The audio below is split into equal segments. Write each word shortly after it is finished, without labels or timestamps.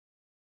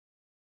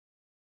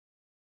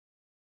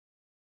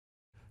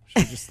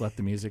Should we just let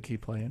the music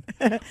keep playing?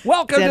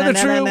 Welcome to the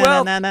True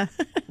Wealth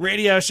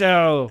Radio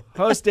Show.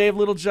 Host Dave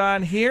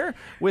Littlejohn here.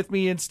 With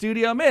me in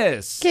studio,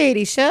 Miss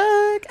Katie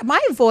Shook.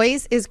 My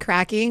voice is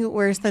cracking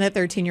worse than a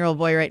 13-year-old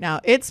boy right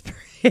now. It's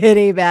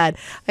pretty bad.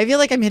 I feel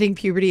like I'm hitting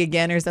puberty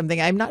again or something.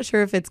 I'm not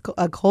sure if it's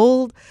a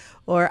cold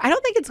or I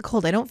don't think it's a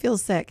cold. I don't feel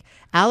sick.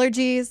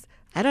 Allergies.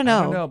 I don't know.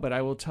 I don't know, but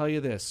I will tell you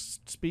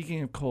this.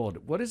 Speaking of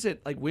cold, what is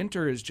it like?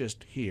 Winter is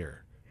just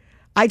here.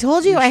 I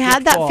told you I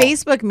had that fall.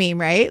 Facebook meme,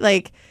 right?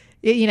 Like,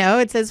 you know,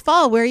 it says,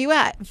 fall, where are you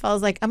at?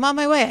 Fall's like, I'm on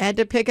my way. I had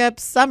to pick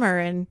up Summer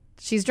and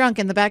she's drunk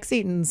in the back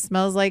seat and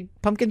smells like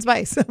pumpkin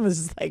spice. I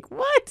was just like,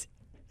 what?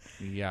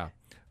 Yeah.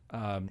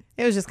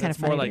 It was just kind of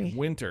funny. More to like me.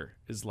 winter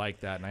is like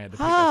that, and I had to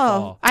pick up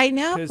fall. I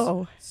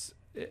know.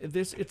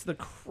 It's the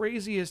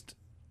craziest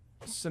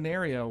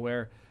scenario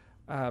where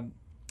I'm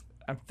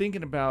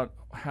thinking about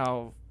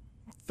how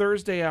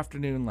Thursday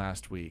afternoon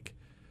last week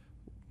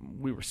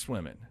we were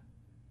swimming.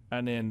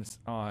 And then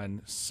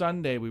on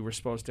Sunday, we were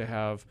supposed to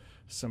have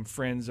some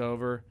friends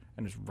over,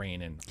 and it's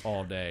raining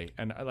all day.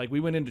 And we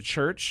went into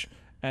church,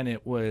 and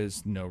it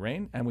was no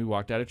rain. And we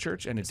walked out of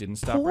church, and it didn't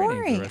stop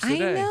raining for the rest of the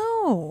day. I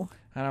know.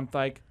 And I'm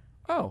like,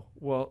 oh,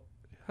 well,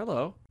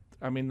 hello.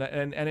 I mean,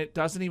 and it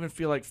doesn't even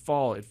feel like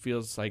fall. It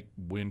feels like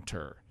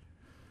winter.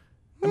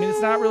 I mean,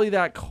 it's not really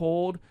that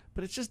cold,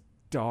 but it's just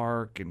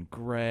dark and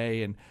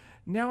gray. And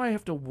now I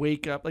have to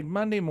wake up like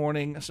Monday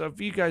morning. So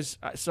if you guys,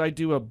 I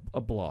do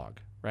a blog,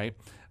 right?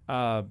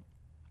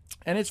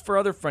 And it's for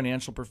other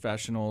financial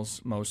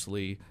professionals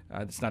mostly.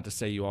 It's not to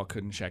say you all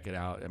couldn't check it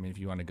out. I mean, if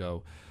you want to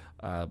go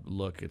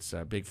look, it's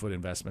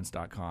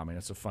bigfootinvestments.com, and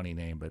it's a funny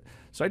name. But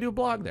so I do a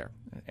blog there,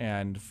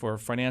 and for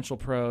financial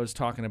pros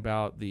talking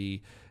about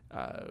the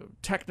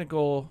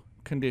technical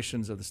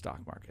conditions of the stock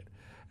market.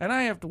 And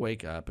I have to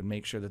wake up and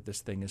make sure that this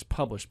thing is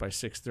published by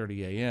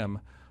 6:30 a.m.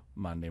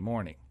 Monday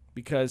morning,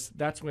 because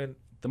that's when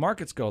the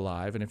markets go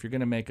live. And if you're going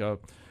to make a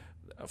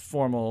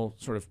formal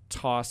sort of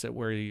toss at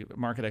where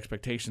market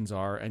expectations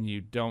are, and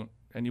you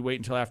wait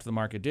until after the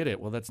market did it,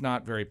 well, that's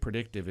not very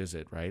predictive, is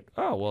it? Right?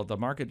 Oh, well, the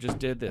market just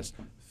did this.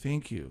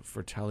 Thank you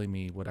for telling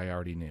me what I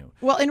already knew.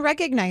 Well, in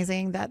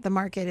recognizing that the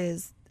market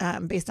is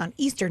based on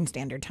Eastern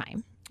Standard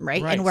Time,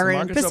 right? And So we're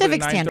in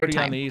Pacific Standard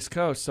Time on the East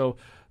Coast. So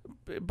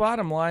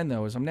bottom line,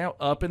 though, is I'm now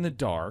up in the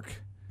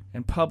dark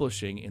and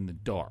publishing in the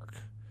dark.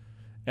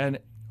 And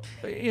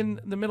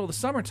in the middle of the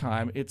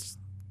summertime, it's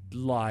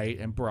light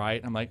and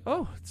bright. I'm like,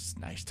 oh, it's a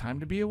nice time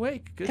to be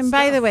awake. Good and stuff.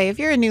 by the way, if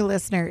you're a new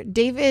listener,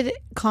 David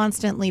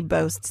constantly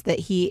boasts that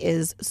he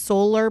is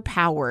solar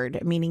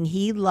powered, meaning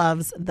he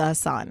loves the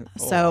sun.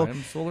 So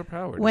I'm solar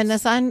powered. when the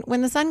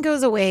sun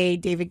goes away,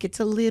 David gets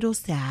a little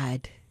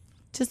sad,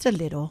 just a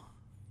little.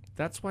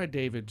 That's why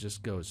David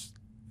just goes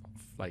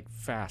like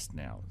fast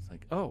now. It's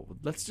like, oh,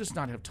 let's just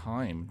not have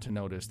time to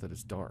notice that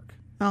it's dark.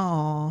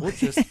 Oh, We'll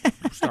just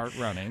start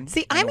running.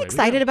 See, I'm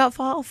excited about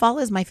fall. Fall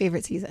is my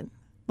favorite season.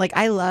 Like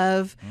I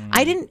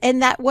didn't,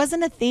 and that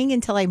wasn't a thing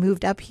until I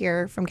moved up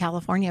here from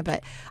California,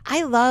 but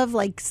I love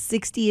like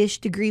 60-ish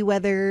degree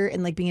weather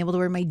and like being able to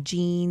wear my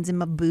jeans and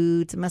my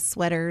boots and my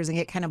sweaters and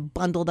get kind of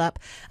bundled up.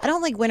 I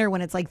don't like winter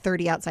when it's like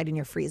 30 outside and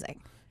you're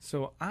freezing.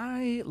 So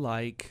I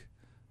like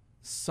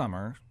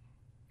summer,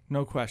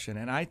 no question.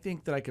 And I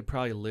think that I could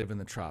probably live in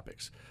the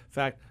tropics. In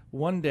fact,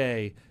 one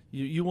day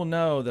you will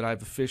know that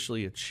I've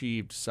officially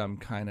achieved some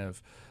kind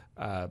of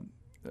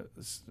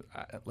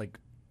like,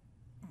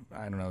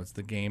 I don't know, it's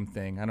the game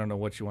thing. I don't know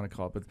what you want to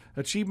call it, but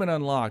achievement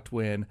unlocked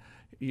when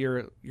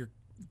you're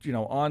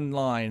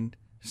online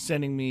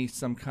sending me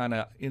some kind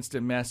of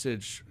instant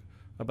message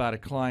about a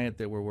client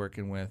that we're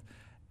working with,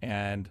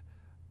 and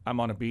I'm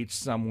on a beach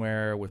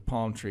somewhere with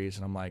palm trees,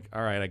 and I'm like,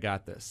 all right, I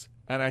got this.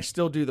 And I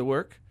still do the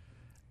work.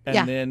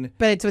 And then,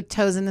 but it's with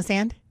toes in the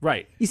sand.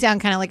 Right. You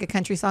sound kind of like a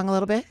country song a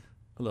little bit.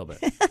 A little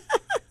bit.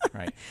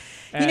 Right.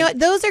 You know what?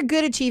 Those are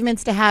good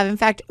achievements to have. In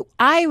fact,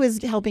 I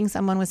was helping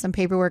someone with some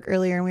paperwork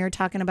earlier, and we were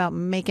talking about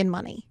making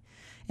money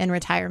in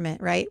retirement,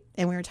 right?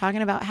 And we were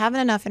talking about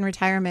having enough in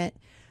retirement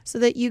so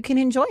that you can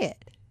enjoy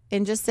it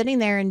and just sitting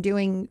there and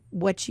doing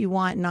what you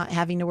want, not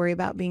having to worry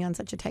about being on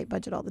such a tight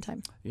budget all the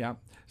time. Yeah.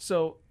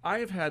 So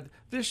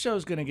this show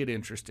is going to get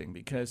interesting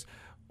because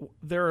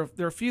there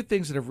are a few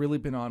things that have really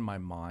been on my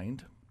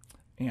mind,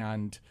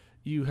 and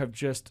you have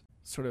just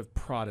sort of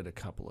prodded a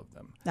couple of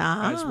them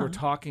as we're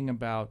talking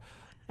about.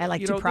 I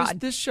like to prod.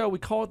 This show, we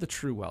call it the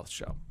True Wealth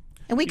Show.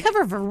 And we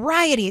cover a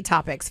variety of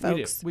topics,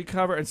 folks. We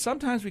cover, and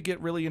sometimes we get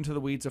really into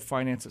the weeds of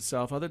finance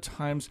itself. Other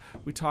times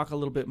we talk a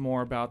little bit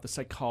more about the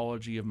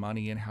psychology of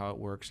money and how it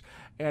works.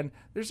 And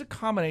there's a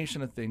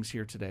combination of things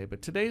here today,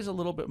 but today's a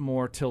little bit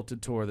more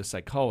tilted toward the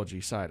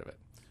psychology side of it.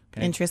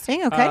 Okay?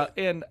 Interesting. Okay.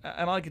 And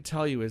all I can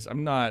tell you is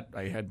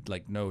I had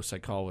like no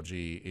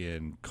psychology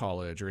in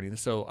college or anything.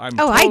 So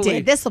I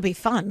did. This will be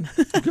fun.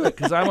 Good,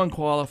 because I'm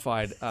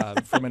unqualified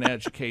from an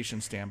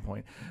education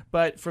standpoint.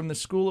 But from the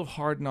School of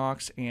Hard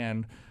Knocks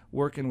and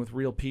working with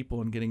real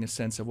people and getting a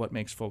sense of what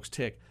makes folks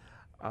tick,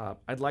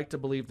 I'd like to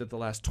believe that the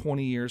last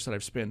 20 years that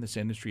I've spent in this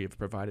industry have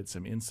provided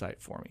some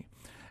insight for me.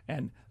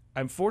 And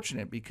I'm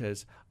fortunate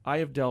because I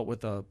have dealt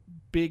with a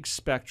big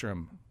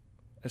spectrum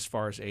as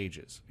far as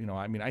ages.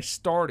 I mean, I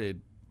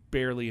started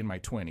barely in my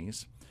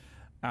 20s.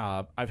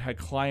 I've had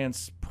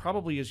clients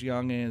probably as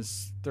young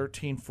as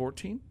 13,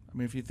 14. I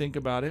mean, if you think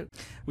about it,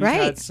 we've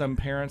had some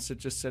parents that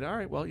just said, all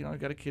right, well, I've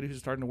got a kid who's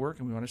starting to work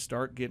and we want to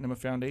start getting him a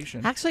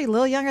foundation. Actually, a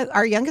little younger.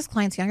 Our youngest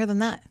client's younger than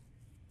that.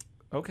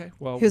 Okay.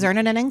 Well, who's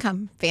earning an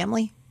income,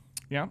 family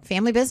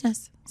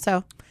business.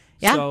 So,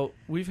 yeah. So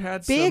we've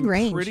had big some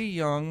range. Pretty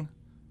young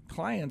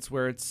clients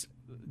where it's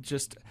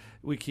just,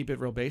 we keep it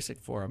real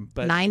basic for them.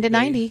 But 9 to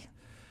 90.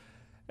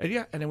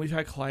 And and then we've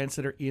had clients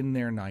that are in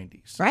their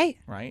 90s. Right.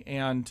 Right.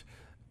 And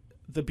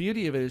the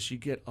beauty of it is you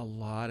get a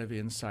lot of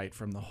insight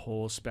from the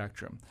whole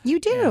spectrum. You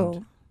do.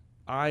 And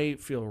I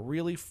feel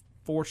really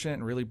fortunate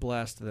and really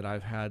blessed that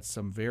I've had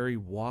some very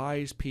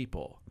wise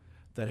people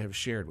that have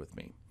shared with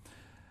me.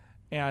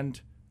 And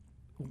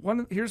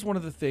here's one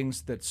of the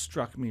things that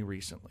struck me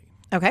recently.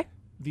 Okay.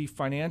 The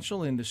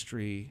financial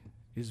industry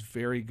is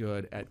very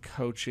good at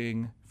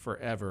coaching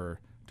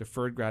forever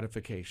deferred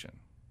gratification.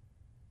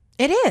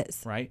 It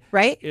is. Right?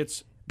 Right?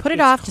 It's put it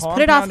off. Just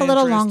put it off a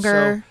little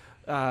longer.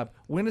 So,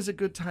 when is a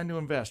good time to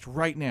invest?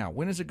 Right now.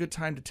 When is a good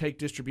time to take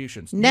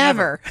distributions?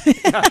 Never.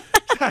 Yeah,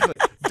 exactly.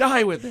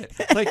 Die with it.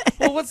 Like,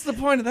 well, what's the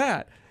point of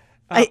that?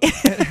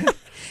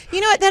 You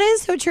know what? That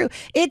is so true.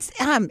 It's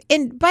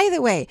and by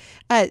the way,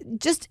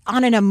 just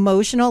on an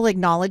emotional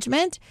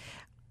acknowledgement,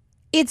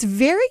 it's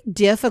very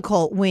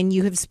difficult when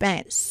you have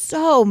spent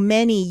so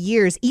many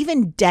years,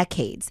 even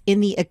decades,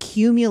 in the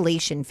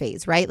accumulation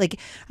phase, right? Like,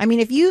 I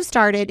mean, if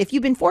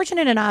you've been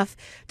fortunate enough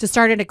to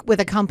start with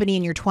a company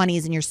in your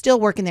 20s and you're still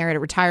working there at a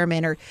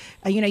retirement, or,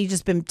 you've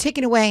just been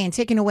ticking away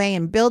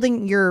and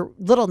building your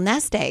little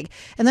nest egg.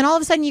 And then all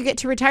of a sudden you get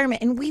to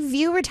retirement, and we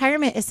view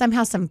retirement as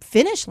somehow some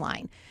finish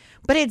line,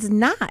 but it's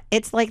not.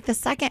 It's like the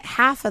second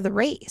half of the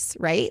race,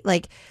 right?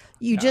 Like,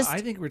 I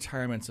think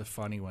retirement's a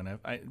funny one.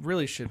 It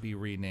really should be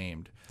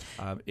renamed.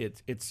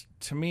 It's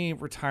to me,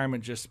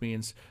 retirement just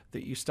means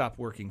that you stop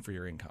working for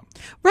your income.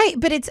 Right,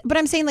 but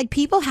I'm saying, like,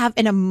 people have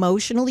an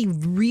emotionally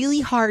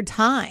really hard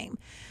time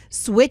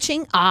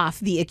switching off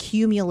the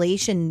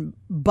accumulation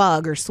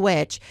bug or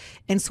switch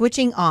and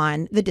switching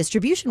on the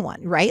distribution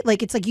one, right?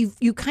 Like, it's like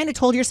you kind of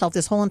told yourself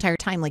this whole entire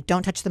time, like,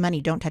 don't touch the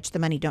money, don't touch the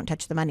money, don't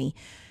touch the money.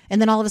 And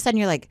then all of a sudden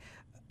you're like,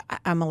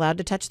 I'm allowed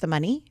to touch the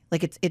money.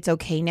 Like, it's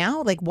okay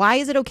now. Like, why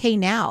is it okay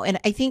now? And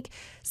I think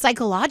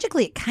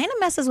psychologically it kind of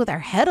messes with our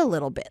head a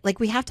little bit. Like,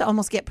 we have to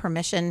almost get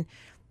permission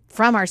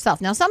from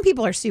ourselves. Now, some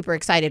people are super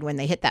excited when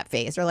they hit that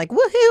phase. They're like,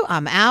 woohoo,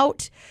 I'm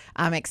out.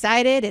 I'm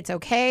excited. It's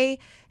okay.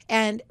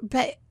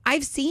 But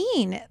I've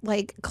seen,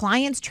 like,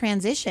 clients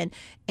transition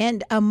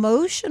and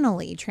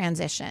emotionally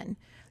transition,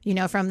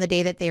 from the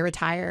day that they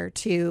retire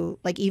to,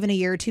 like, even a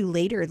year or two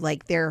later,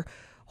 like, their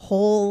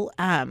whole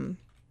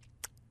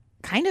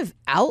kind of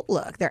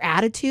outlook, their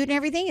attitude and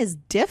everything is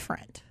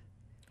different.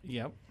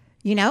 Yep.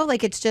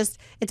 Like, it's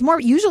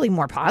usually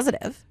more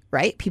positive,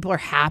 right? People are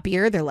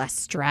happier. They're less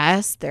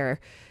stressed. They're,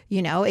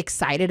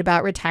 excited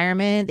about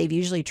retirement. They've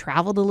usually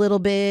traveled a little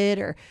bit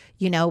or,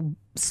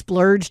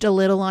 splurged a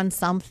little on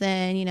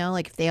something,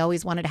 like if they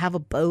always wanted to have a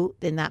boat,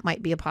 then that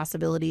might be a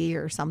possibility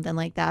or something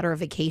like that, or a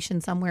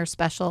vacation somewhere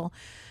special.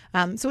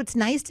 So it's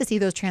nice to see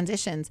those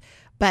transitions.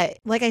 But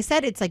like I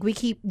said, it's like we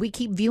keep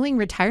viewing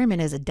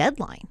retirement as a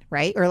deadline,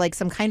 right? Or like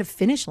some kind of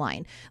finish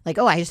line. Like,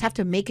 oh, I just have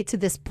to make it to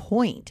this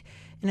point.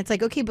 And it's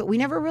like, okay, but we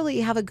never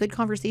really have a good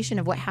conversation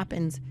of what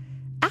happens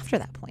after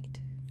that point.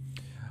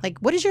 Like,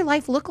 what does your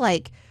life look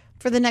like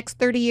for the next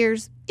 30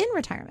 years in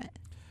retirement?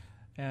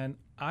 And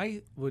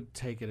I would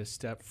take it a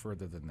step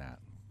further than that.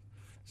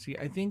 See,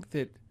 I think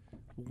that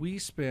we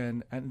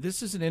spend, and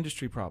this is an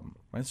industry problem,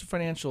 right? It's a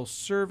financial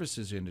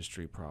services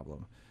industry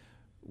problem.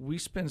 We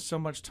spend so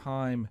much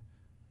time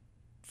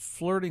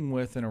flirting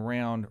with and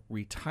around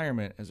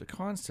retirement as a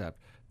concept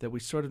that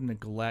we sort of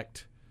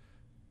neglect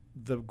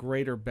the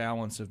greater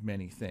balance of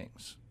many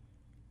things.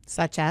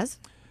 Such as?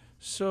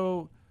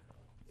 So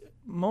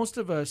most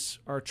of us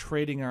are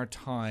trading our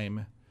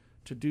time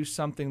to do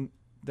something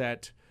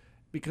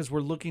because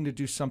we're looking to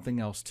do something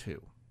else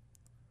too.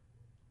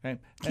 Okay?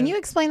 Can you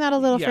explain that a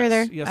little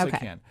further? Yes, okay. I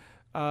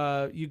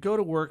can. You go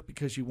to work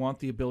because you want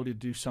the ability to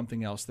do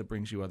something else that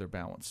brings you other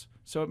balance.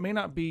 So it may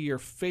not be your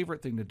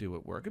favorite thing to do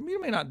at work. I mean,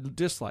 you may not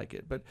dislike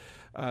it, but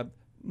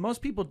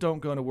most people don't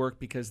go to work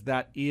because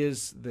that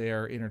is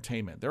their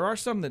entertainment. There are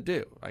some that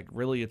do. Like,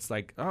 really, it's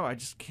like, oh, I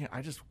just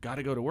got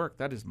to go to work.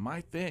 That is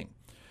my thing.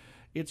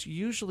 It's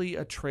usually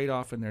a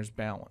trade-off and there's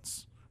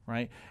balance,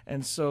 right?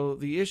 And so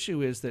the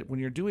issue is that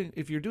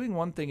if you're doing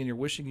one thing and you're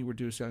wishing you were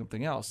doing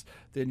something else,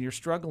 then you're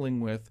struggling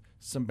with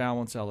some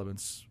balance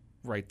elements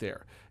right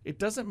there. It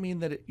doesn't mean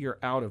that you're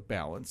out of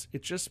balance.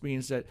 It just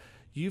means that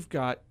you've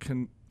got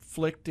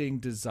conflicting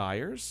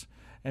desires,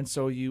 and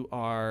so you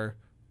are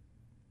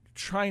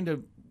trying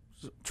to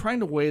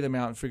weigh them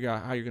out and figure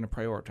out how you're going to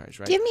prioritize,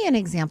 right? Give me an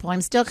example.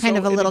 I'm still kind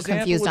of a little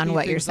confused on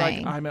what you're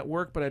saying. Like, I'm at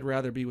work, but I'd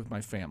rather be with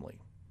my family.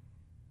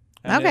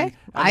 Okay.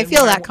 I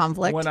feel that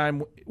conflict. When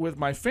I'm with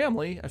my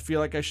family, I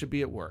feel like I should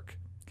be at work.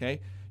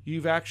 Okay.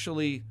 You've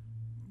actually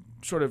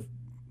sort of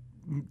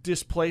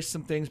displace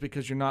some things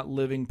because you're not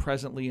living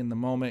presently in the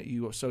moment.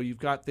 So you've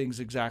got things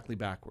exactly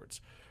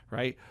backwards,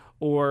 right?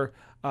 Or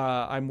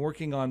I'm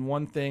working on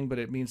one thing, but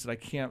it means that I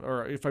can't.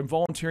 Or if I'm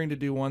volunteering to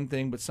do one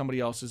thing, but somebody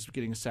else is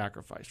getting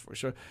sacrificed for.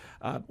 So,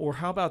 or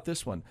how about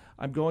this one?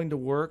 I'm going to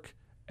work,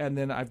 and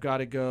then I've got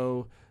to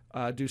go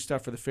do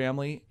stuff for the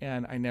family,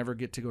 and I never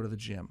get to go to the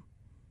gym.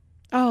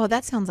 Oh,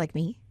 that sounds like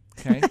me.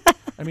 Okay.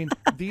 I mean,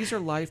 these are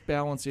life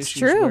balance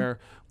issues true. where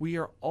we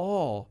are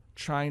all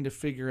trying to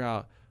figure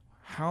out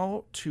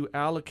how to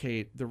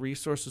allocate the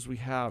resources we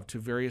have to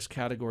various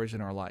categories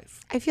in our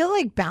life. I feel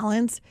like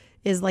balance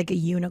is like a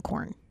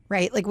unicorn,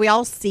 right? Like we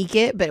all seek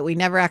it, but we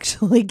never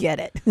actually get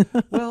it.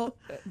 Well,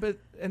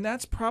 and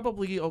that's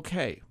probably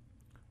okay,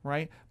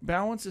 right?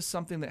 Balance is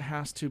something that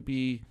has to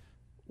be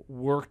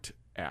worked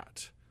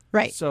at.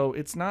 Right. So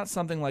it's not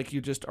something like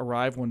you just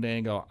arrive one day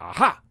and go,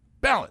 aha,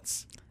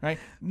 balance, right?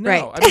 No,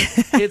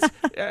 Right.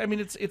 I mean,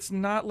 it's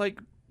not like,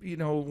 you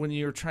know, when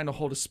you're trying to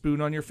hold a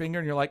spoon on your finger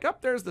and you're like, oh,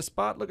 there's the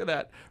spot. Look at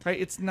that, right?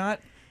 It's not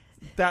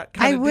that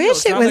kind I of deal. wish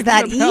It's it not was like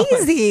that you know,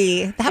 balance.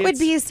 easy. That would It's-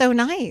 be so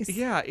nice.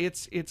 Yeah,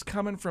 it's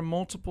coming from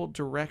multiple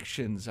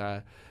directions.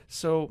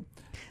 So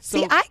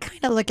See, I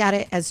kind of look at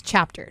it as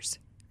chapters,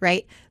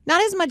 right?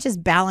 Not as much as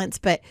balance,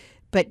 but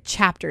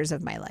chapters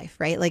of my life,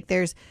 right? Like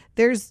there's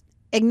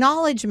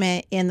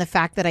acknowledgement in the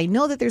fact that I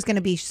know that there's going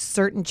to be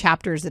certain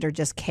chapters that are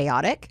just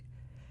chaotic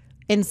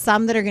and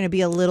some that are going to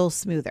be a little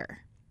smoother,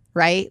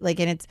 right? Like,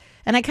 and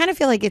I kind of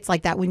feel like it's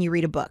like that when you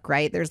read a book,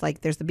 right? There's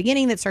the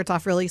beginning that starts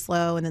off really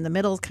slow, and then the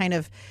middle is kind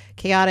of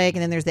chaotic,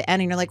 and then there's the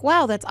end, and you're like,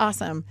 wow, that's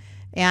awesome.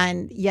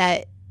 And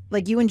yet,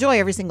 like, you enjoy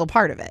every single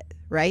part of it,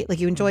 right? Like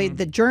you enjoy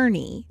the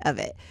journey of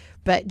it.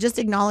 But just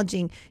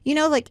acknowledging, you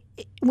know, like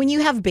when you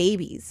have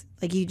babies,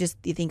 like you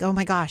think, oh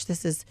my gosh,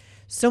 this is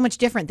so much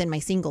different than my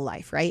single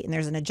life, right? And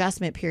there's an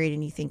adjustment period,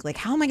 and you think like,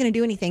 how am I going to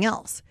do anything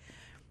else?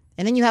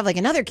 And then you have like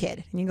another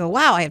kid, and you go,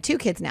 wow, I have 2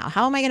 kids now.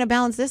 How am I going to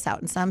balance this out?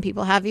 And some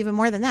people have even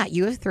more than that.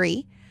 You have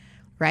 3,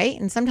 right?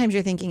 And sometimes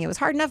you're thinking it was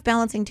hard enough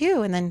balancing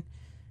 2, and then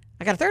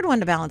I got a 3rd one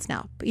to balance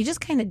now. But you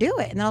just kind of do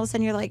it, and then all of a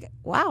sudden you're like,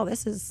 wow,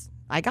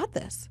 I got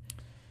this.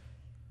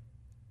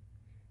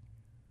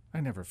 I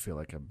never feel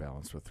like I'm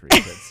balanced with 3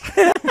 kids.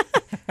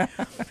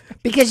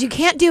 Because you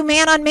can't do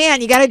man on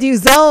man. You got to do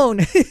zone.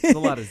 There's a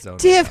lot of zone.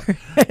 different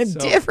So-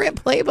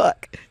 different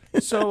playbook.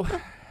 So,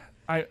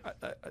 I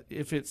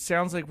if it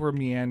sounds like we're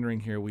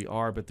meandering here, we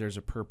are, but there's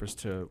a purpose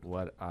to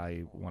what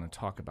I want to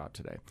talk about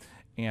today,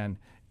 and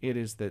it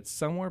is that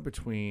somewhere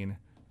between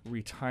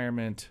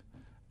retirement,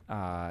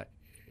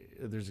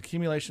 there's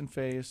accumulation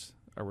phase,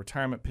 a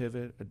retirement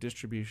pivot, a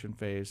distribution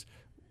phase,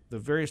 the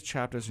various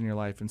chapters in your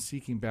life, and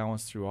seeking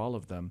balance through all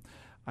of them.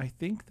 I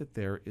think that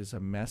there is a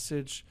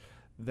message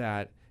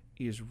that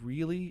is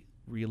really,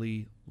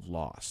 really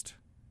lost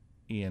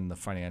in the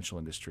financial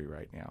industry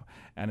right now.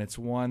 And it's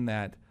one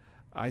that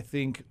I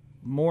think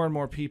more and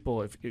more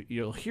people, if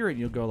you'll hear it,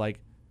 you'll go like,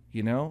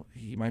 you know,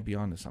 he might be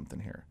onto something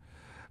here.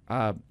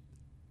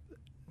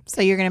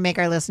 So you're going to make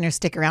our listeners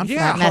stick around for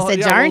Yeah, that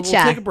message, aren't we'll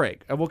you? take a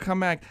break. We'll come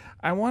back.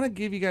 I want to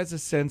give you guys a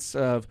sense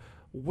of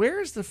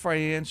where's the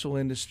financial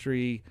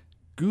industry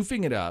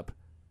goofing it up,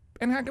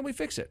 and how can we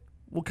fix it?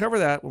 We'll cover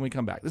that when we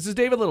come back. This is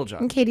David Littlejohn.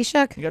 And Katie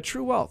Shook. You got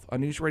True Wealth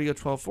on News Radio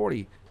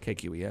 1240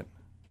 KQEN.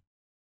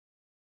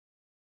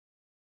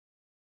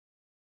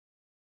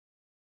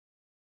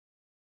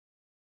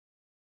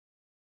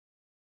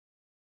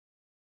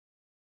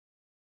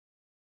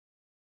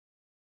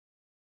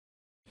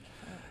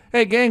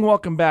 Hey, gang,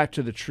 welcome back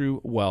to the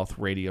True Wealth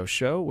Radio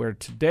Show, where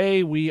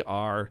today we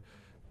are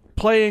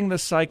playing the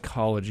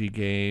psychology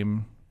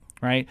game,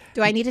 right?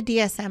 Do I need a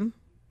DSM?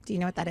 Do you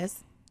know what that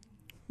is?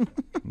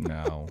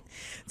 No.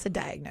 It's a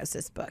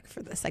diagnosis book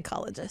for the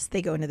psychologists.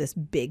 They go into this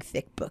big,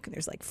 thick book, and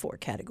there's like 4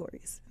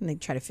 categories, and they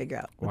try to figure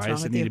out what's Why wrong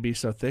does it with need you. to be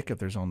so thick if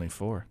there's only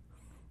 4?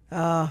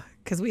 Oh,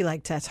 because we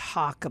like to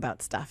talk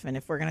about stuff, and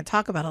if we're going to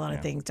talk about a lot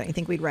of things, don't you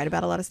think we'd write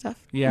about a lot of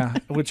stuff? Yeah,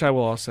 which I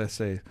will also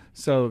say.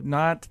 So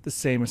not the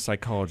same as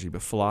psychology,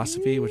 but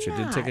philosophy, which I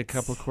did take a Not.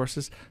 couple of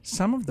courses.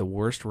 Some of the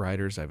worst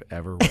writers I've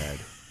ever read.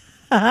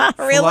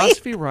 Really?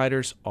 Philosophy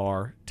writers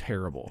are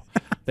terrible.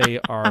 They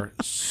are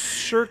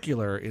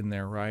circular in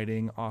their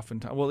writing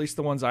oftentimes. Well, at least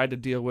the ones I had to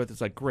deal with,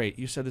 it's like, great,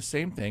 you said the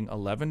same thing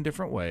 11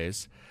 different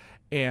ways,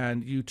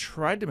 and you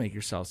tried to make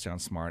yourself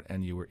sound smart,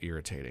 and you were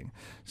irritating.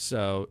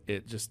 So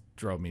it just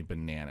drove me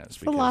bananas.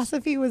 Because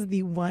Philosophy was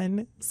the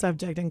one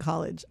subject in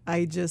college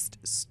I just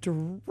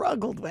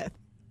struggled with.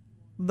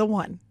 The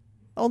one.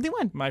 Only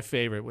one. my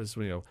favorite was,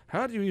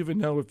 how do you even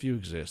know if you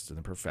exist? And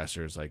the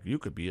professor's like, you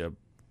could be a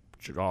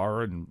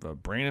jar and a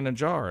brain in a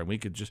jar,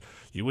 and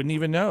you wouldn't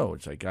even know.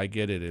 It's like, I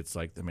get it. It's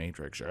like the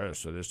Matrix.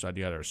 So this, that,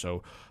 the other.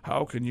 So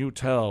how can you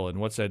tell? And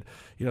what said,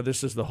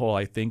 this is the whole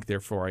I think,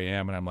 therefore I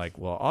am. And I'm like,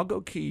 well, I'll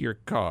go key your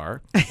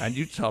car and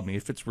you tell me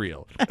if it's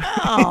real.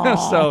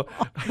 So,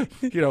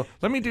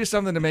 let me do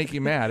something to make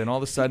you mad. And all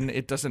of a sudden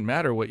it doesn't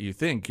matter what you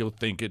think.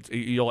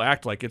 You'll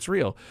act like it's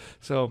real.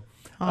 So,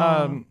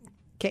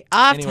 Okay,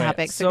 off Anyway,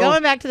 topic. So so-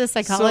 going back to the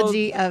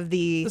psychology of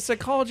the the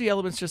psychology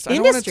elements, I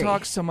don't want to industry.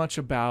 talk so much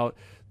about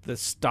the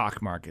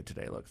stock market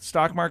today. Look,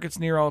 stock market's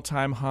near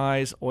all-time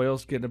highs.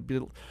 Oil's getting a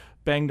bit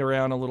banged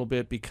around a little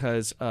bit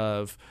because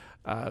of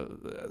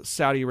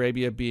Saudi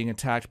Arabia being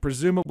attacked,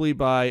 presumably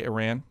by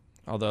Iran,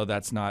 although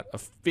that's not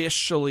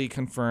officially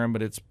confirmed,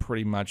 but it's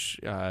pretty much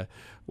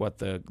what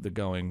the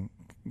going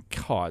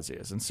cause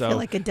is. And so I feel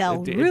like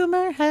Adele,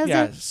 rumor has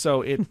it.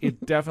 So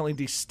it definitely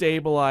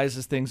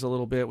destabilizes things a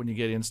little bit. When you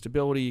get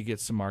instability, you get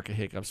some market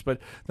hiccups.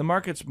 But the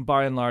market's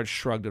by and large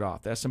shrugged it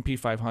off. The S&P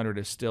 500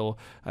 is still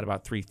at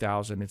about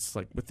 3,000. It's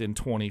like within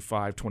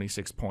 25,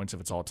 26 points of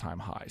its all-time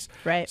highs.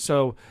 Right.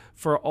 So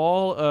for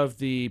all of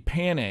the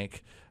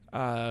panic,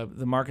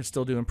 the market's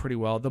still doing pretty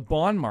well. The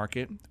bond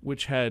market,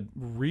 which had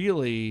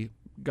really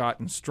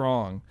gotten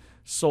strong,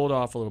 sold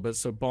off a little bit.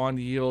 So bond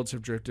yields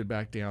have drifted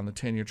back down. The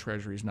 10-year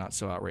Treasury is not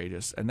so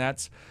outrageous. And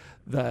that's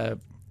the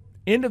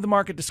end of the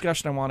market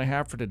discussion I want to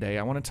have for today.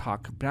 I want to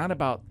talk not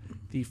about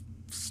the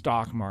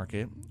stock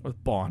market or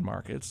bond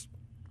markets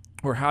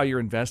or how you're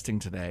investing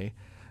today.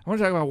 I want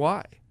to talk about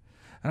why.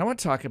 And I want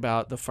to talk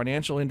about the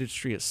financial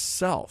industry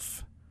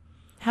itself.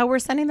 How we're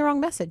sending the wrong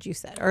message, you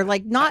said, or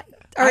like not,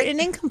 or an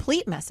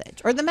incomplete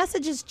message, or the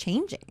message is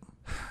changing.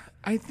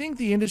 I think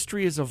the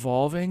industry is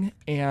evolving,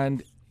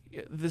 and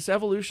this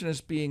evolution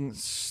is being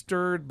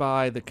stirred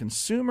by the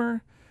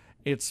consumer.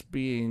 It's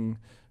being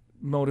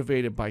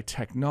motivated by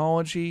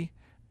technology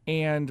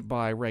and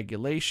by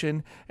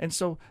regulation. And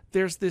so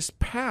there's this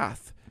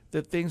path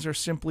that things are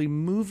simply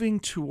moving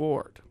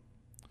toward.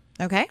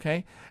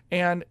 Okay.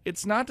 And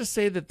it's not to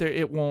say that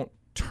it won't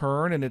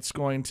turn and it's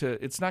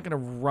not going to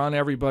run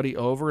everybody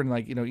over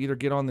and either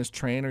get on this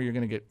train or you're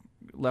going to get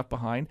left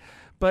behind.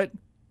 But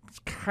it's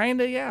kind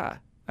of, yeah.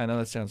 I know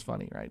that sounds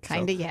funny, right?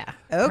 Kind of, yeah.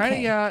 Okay. Kind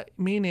of, yeah,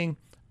 meaning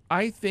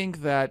I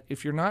think that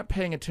if you're not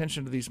paying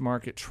attention to these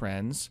market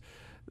trends,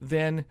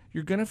 then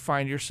you're going to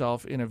find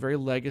yourself in a very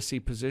legacy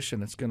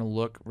position that's going to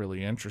look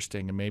really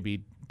interesting and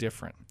maybe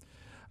different.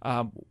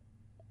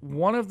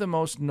 One of the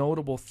most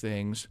notable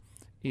things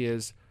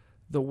is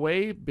the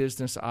way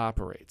business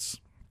operates.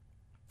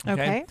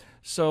 Okay.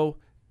 So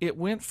it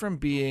went from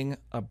being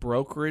a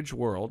brokerage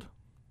world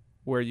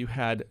where you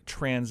had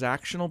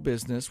transactional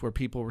business where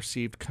people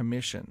received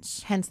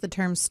commissions. Hence the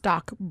term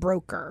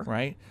stockbroker.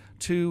 Right?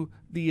 To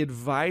the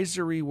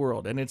advisory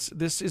world. And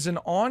this is an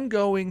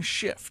ongoing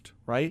shift,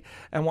 right?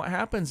 And what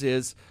happens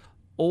is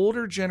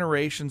older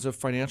generations of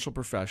financial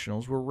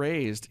professionals were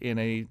raised in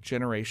a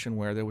generation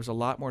where there was a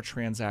lot more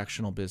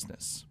transactional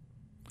business.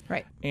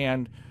 Right.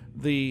 And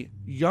the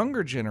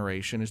younger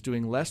generation is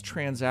doing less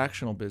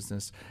transactional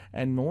business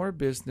and more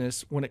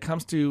business when it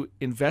comes to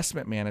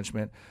investment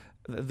management.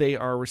 They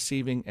are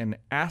receiving an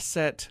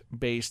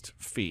asset-based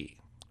fee.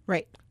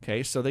 Right.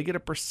 Okay, so they get a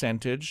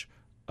percentage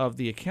of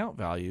the account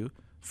value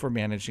for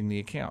managing the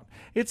account.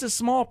 It's a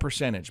small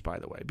percentage, by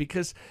the way,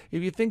 because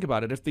if you think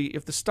about it,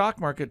 if the stock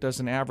market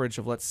does an average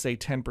of, let's say,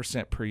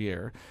 10% per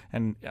year,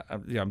 and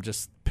I'm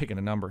just picking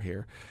a number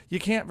here, you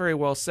can't very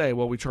well say,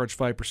 well, we charge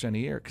 5% a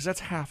year, because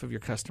that's half of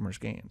your customers'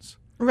 gains.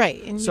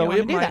 Right. And so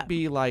it might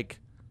be like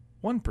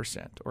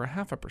 1% or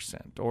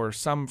 0.5% or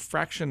some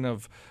fraction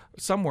of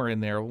somewhere in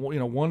there,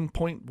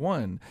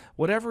 1.1,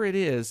 whatever it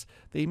is,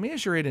 they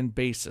measure it in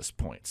basis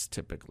points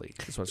typically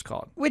is what it's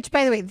called. Which,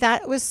 by the way,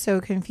 that was so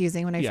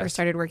confusing when I first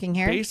started working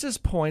here. Basis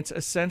points,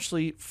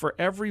 essentially for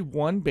every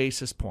 1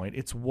 basis point,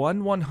 it's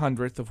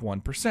 1/100th of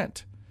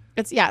 1%.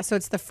 So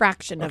it's the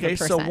fraction of a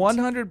percent. Okay, so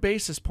 100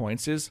 basis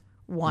points is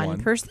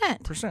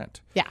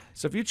 1%. Yeah.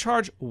 So if you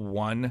charge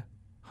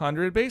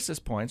 100 basis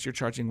points, you're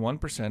charging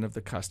 1% of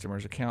the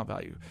customer's account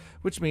value,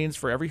 which means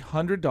for every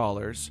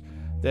 $100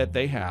 that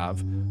they have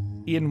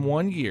in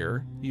 1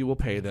 year, you will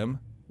pay them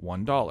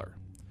 $1.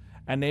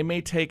 And they may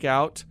take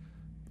out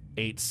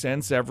 8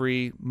 cents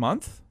every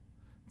month.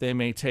 They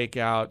may take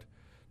out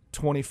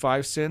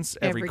 25 cents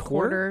every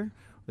quarter.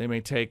 They may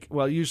take,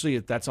 usually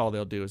that's all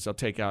they'll do is they'll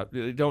take out,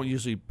 they don't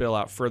usually bill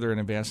out further in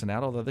advance than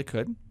that, although they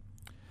could.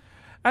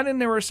 And then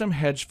there are some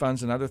hedge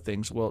funds and other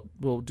things.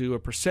 We'll do a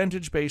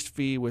percentage-based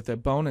fee with a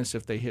bonus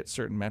if they hit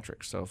certain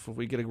metrics. So if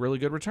we get a really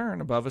good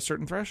return above a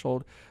certain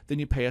threshold, then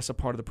you pay us a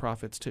part of the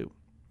profits too.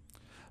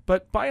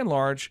 But by and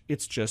large,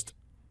 it's just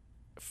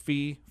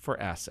fee for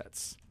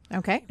assets.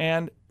 Okay.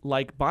 And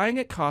like buying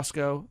at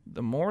Costco,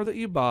 the more that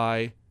you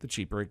buy, the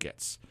cheaper it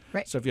gets.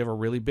 Right. So if you have a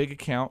really big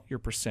account, your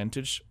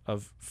percentage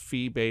of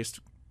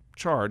fee-based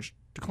charge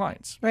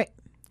declines. Right.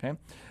 Okay.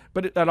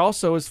 But that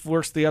also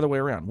works the other way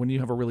around. When you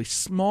have a really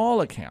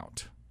small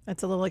account,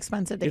 it's a little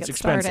expensive to get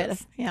expensive.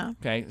 started. Yeah.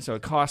 Okay, so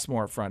it costs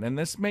more upfront. And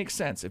this makes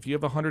sense. If you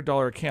have a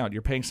 $100 account,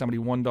 you're paying somebody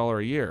 $1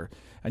 a year,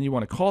 and you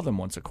want to call them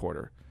once a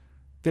quarter,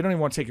 they don't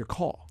even want to take your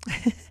call,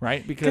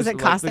 right? Because it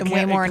costs them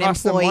way more an employee. It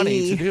costs them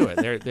money to do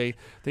it.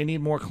 They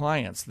need more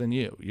clients than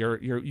you.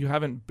 You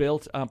haven't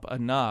built up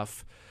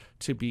enough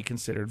to be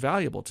considered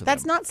valuable to them.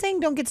 That's not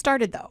saying don't get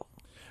started, though.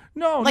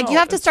 No, you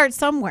have to start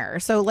somewhere.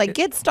 So,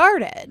 get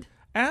started.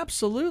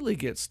 Absolutely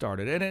get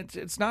started. And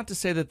it's not to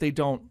say that they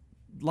don't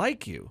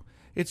like you.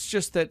 It's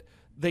just that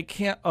they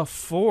can't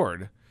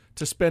afford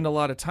to spend a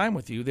lot of time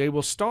with you. They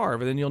will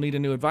starve, and then you'll need a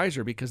new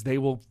advisor because they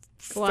will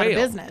go out of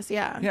business.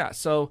 Yeah. Yeah.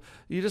 So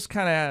you just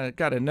kind of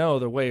got to know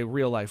the way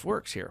real life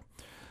works here.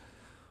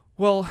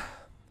 Well,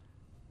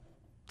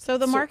 so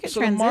the market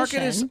transition. The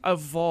market has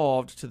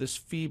evolved to this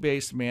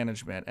fee-based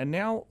management, and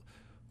now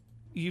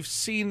you've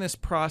seen this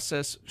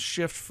process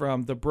shift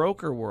from the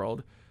broker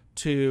world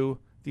to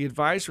the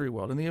advisory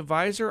world, and the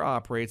advisor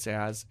operates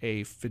as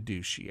a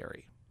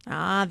fiduciary.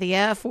 Ah, the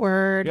F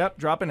word. Yep,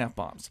 dropping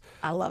F-bombs.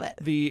 I love it.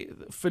 The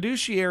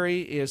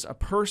fiduciary is a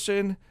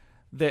person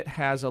that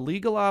has a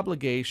legal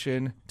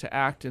obligation to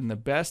act in the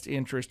best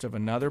interest of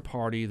another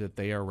party that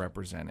they are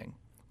representing.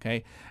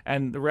 Okay,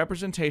 and the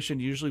representation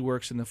usually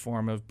works in the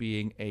form of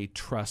being a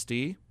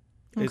trustee,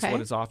 is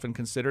what is often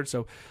considered.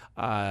 So,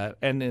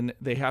 and then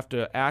they have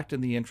to act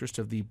in the interest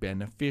of the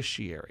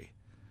beneficiary,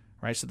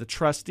 right? So the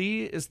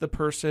trustee is the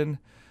person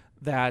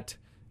that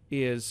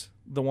is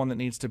the one that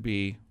needs to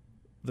be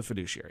the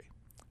fiduciary.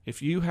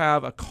 If you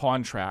have a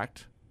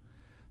contract,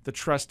 the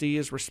trustee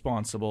is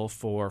responsible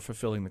for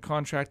fulfilling the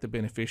contract. The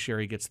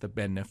beneficiary gets the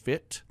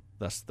benefit.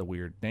 Thus the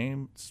weird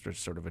name. It's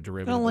just sort of a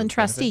derivative. Well, and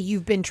trustee,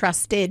 you've been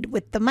trusted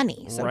with the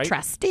money. So right?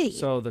 Trustee.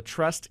 So the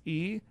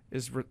trustee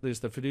is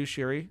the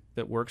fiduciary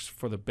that works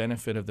for the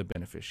benefit of the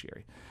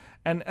beneficiary.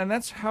 And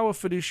that's how a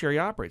fiduciary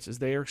operates, is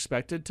they are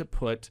expected to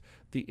put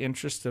the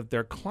interests of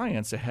their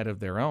clients ahead of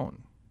their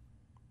own.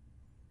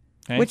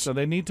 Okay? So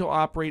they need to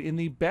operate in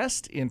the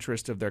best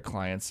interest of their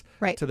clients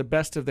to the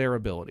best of their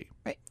ability.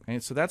 Right.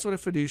 And so that's what a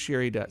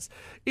fiduciary does.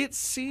 It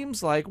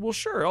seems like, well,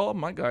 sure, oh,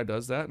 my guy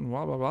does that and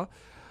blah, blah,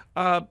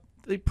 blah.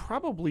 They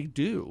probably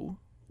do.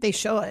 They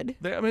should.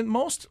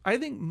 I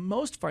think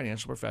most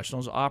financial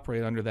professionals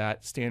operate under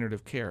that standard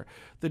of care.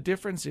 The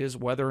difference is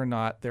whether or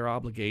not their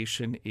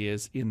obligation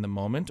is in the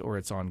moment or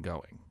it's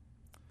ongoing.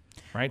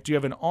 Right? Do you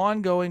have an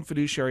ongoing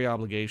fiduciary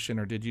obligation,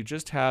 or did you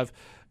just have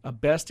a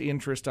best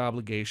interest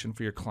obligation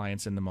for your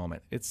clients in the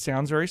moment? It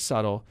sounds very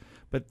subtle,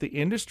 but the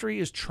industry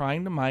is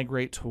trying to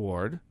migrate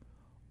toward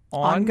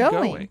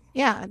ongoing.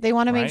 Yeah, they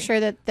want to make sure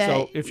that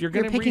so if you're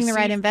picking the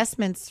right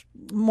investments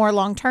more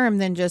long term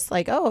than just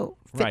like,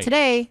 fit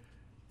today.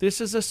 This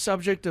is a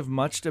subject of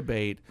much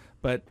debate,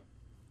 but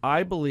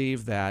I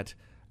believe that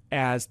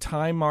as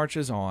time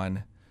marches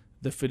on,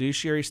 the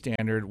fiduciary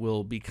standard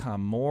will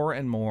become more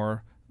and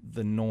more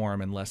the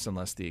norm and less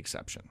the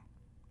exception.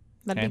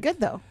 That'd be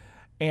good, though.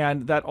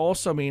 And that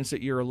also means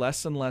that you're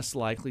less and less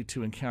likely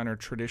to encounter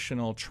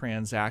traditional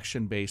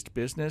transaction-based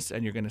business,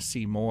 and you're going to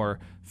see more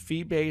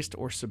fee-based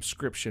or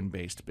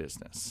subscription-based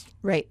business.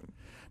 Right.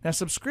 Now,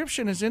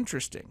 subscription is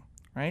interesting,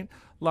 right?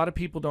 A lot of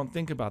people don't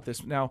think about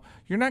this. Now,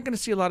 you're not going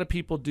to see a lot of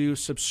people do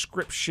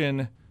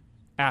subscription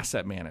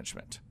asset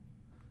management.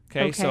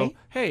 Okay. So,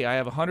 hey, I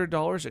have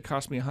 $100. It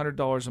costs me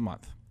 $100 a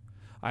month.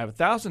 I have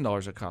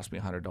 $1,000. It costs me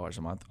 $100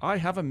 a month. I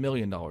have $1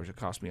 million. It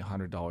costs me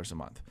 $100 a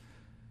month.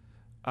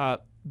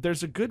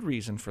 There's a good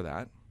reason for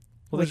that.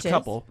 Well, there's a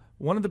couple.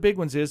 One of the big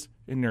ones is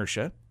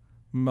inertia.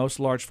 Most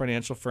large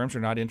financial firms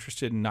are not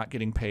interested in not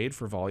getting paid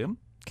for volume.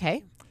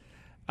 Okay.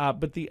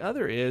 But the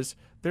other is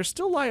there's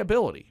still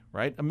liability,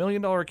 right? $1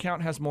 million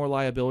account has more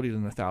liability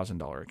than a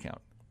 $1,000 account.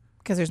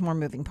 Because there's more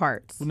moving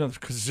parts. Well, no,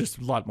 because it's just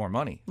a lot more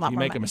money. You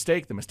make a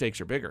mistake, the mistakes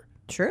are bigger.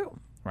 True.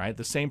 Right?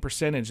 The same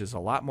percentage is a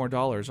lot more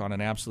dollars on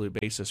an absolute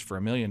basis for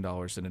 $1 million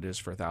than it is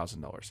for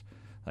 $1,000.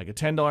 Like a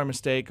 $10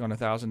 mistake on a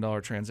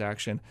 $1,000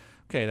 transaction,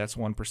 okay, that's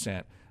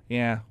 1%.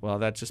 Yeah, well,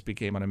 that just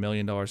became on $1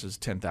 million as a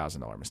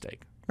 $10,000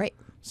 mistake. Right.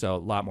 So a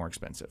lot more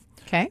expensive.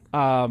 Okay.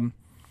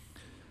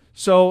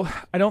 So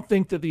I don't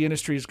think that the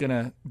industry is going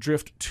to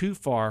drift too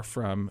far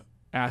from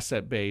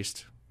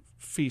asset-based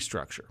fee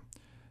structure.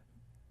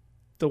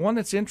 The one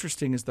that's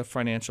interesting is the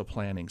financial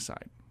planning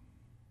side.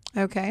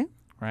 Okay.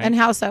 Right? And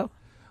how so?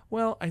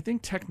 Well, I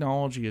think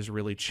technology is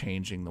really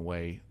changing the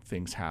way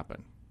things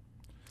happen.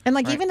 And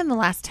even in the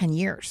last 10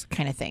 years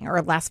kind of thing, or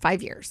last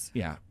 5 years.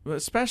 Yeah,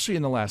 especially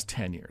in the last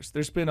 10 years.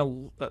 There's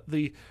been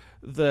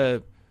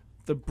the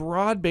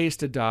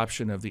broad-based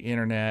adoption of the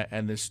internet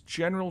and this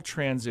general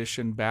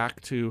transition back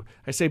to,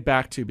 I say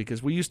back to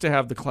because we used to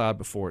have the cloud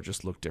before, it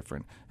just looked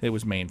different. It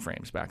was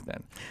mainframes back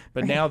then.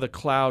 But now the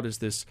cloud is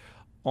this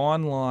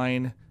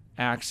online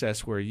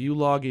access where you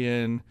log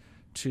in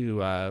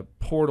to a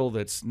portal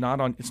that's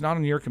not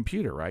on your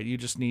computer, right? You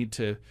just need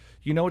to,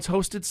 it's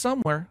hosted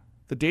somewhere.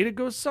 The data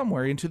goes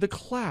somewhere into the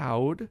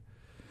cloud,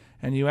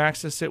 and you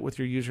access it with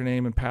your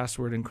username and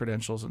password and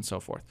credentials and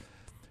so forth.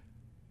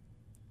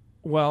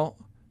 Well,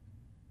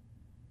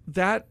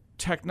 that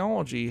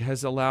technology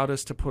has allowed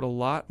us to put a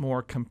lot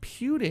more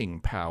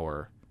computing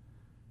power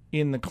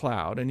in the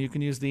cloud, and you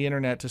can use the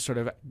internet to sort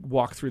of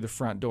walk through the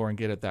front door and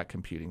get at that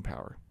computing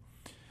power.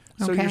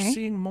 So you're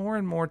seeing more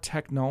and more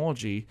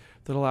technology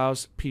that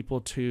allows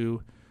people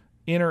to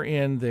enter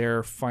in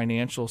their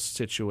financial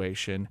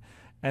situation,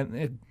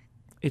 and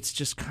it's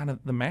just kind of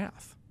the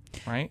math,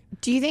 right?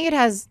 Do you think it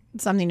has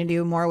something to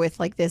do more with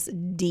this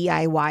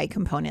DIY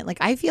component?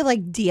 I feel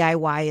like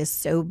DIY is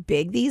so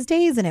big these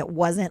days, and it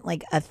wasn't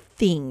a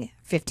thing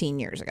 15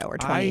 years ago or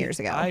 20 years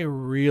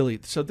ago.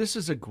 So this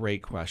is a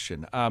great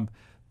question.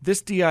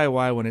 This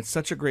DIY one, it's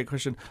such a great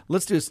question.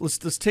 Let's do this.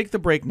 Let's take the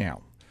break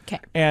now. Okay.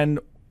 And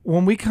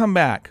When we come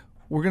back,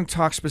 we're going to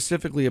talk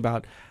specifically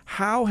about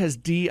how has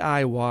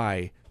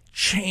DIY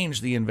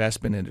changed the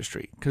investment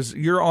industry, because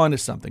you're on to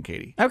something,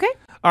 Katie. Okay.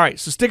 All right,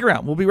 so stick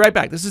around. We'll be right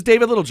back. This is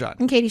David Littlejohn.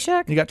 And Katie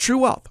Shook. You got True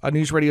Wealth on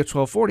News Radio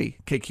 1240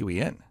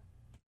 KQEN.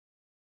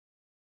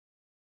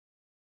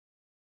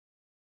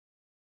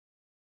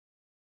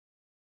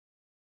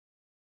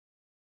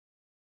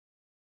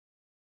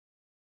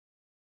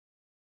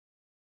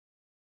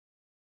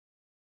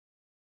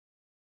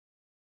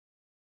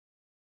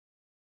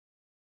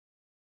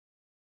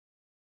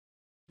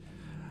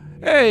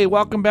 Hey,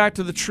 welcome back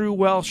to the True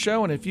Wealth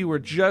Show. And if you were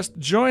just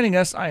joining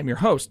us, I am your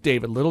host,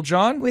 David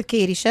Littlejohn. With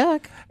Katie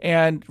Shook.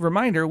 And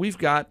reminder, we've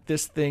got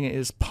this thing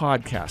is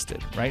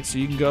podcasted, right? So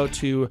you can go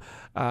to,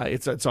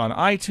 it's on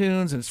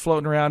iTunes and it's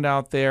floating around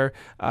out there.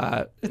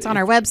 It's on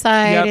our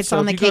website. Yep, it's so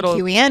on the if you go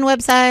to- KQEN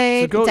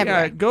website. So go, it's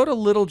everywhere. go to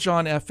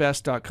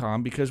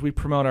littlejohnfs.com because we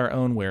promote our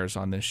own wares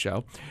on this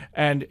show.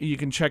 And you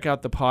can check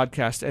out the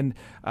podcast. And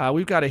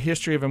we've got a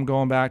history of them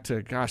going back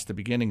to, the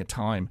beginning of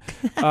time.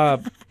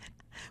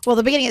 Well,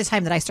 the beginning of the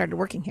time that I started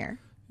working here.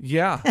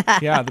 Yeah,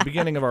 the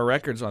beginning of our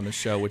records on the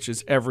show, which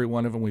is every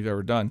one of them we've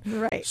ever done.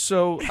 Right.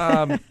 So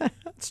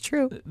It's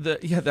true.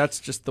 that's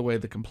just the way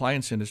the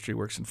compliance industry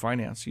works in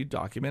finance. You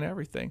document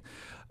everything.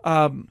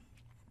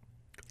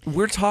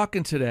 We're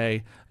talking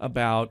today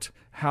about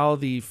how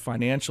the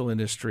financial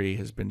industry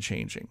has been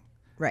changing.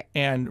 Right.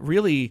 And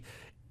really,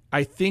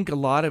 I think a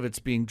lot of it's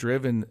been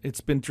driven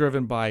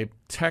by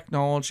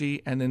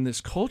technology and then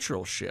this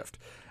cultural shift.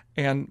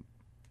 And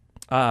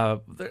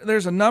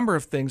there's a number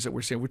of things that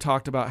we're seeing. We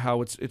talked about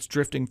how it's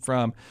drifting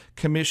from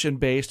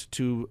commission-based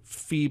to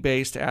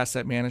fee-based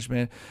asset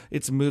management.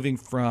 It's moving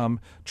from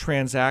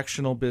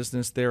transactional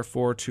business,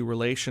 therefore, to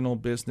relational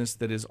business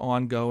that is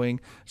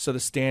ongoing. So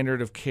the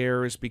standard of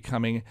care is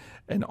becoming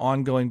an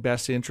ongoing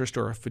best interest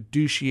or a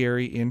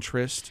fiduciary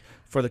interest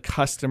for the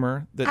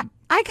customer. I kind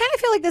of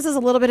feel like this is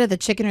a little bit of the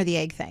chicken or the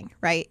egg thing,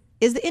 right?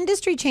 Is the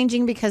industry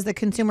changing because the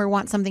consumer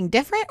wants something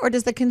different, or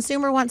does the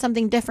consumer want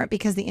something different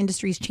because the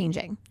industry is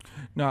changing?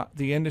 No,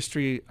 the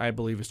industry, I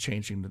believe, is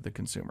changing to the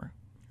consumer.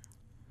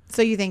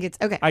 So you think it's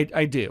okay?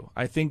 I do.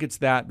 I think it's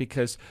that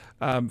because,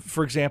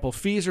 for example,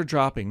 fees are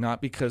dropping,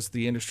 not because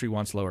the industry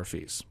wants lower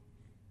fees.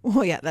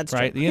 Well, yeah, that's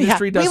right. true. The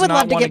industry does we would not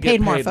love to want get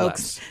paid more,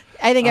 folks. less.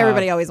 I think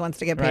everybody always wants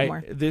to get paid right?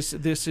 more. This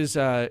is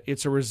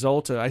it's a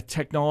result of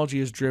technology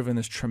has driven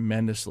this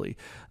tremendously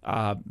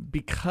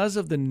because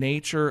of the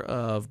nature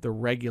of the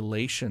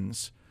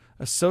regulations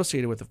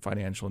associated with the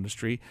financial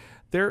industry.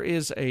 There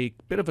is a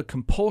bit of a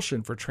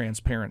compulsion for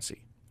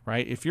transparency,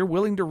 right? If you're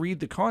willing to read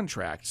the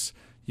contracts,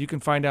 you can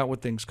find out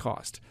what things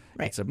cost.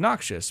 Right. It's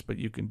obnoxious, but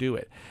you can do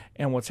it.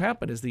 And what's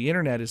happened is the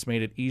internet has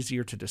made it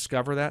easier to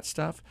discover that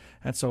stuff.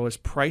 And so as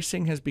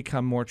pricing has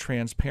become more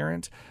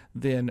transparent,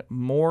 then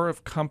more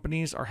of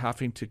companies are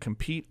having to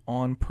compete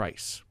on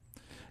price.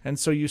 And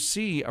so you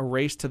see a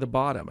race to the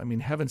bottom. I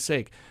mean, heaven's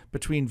sake,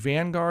 between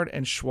Vanguard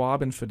and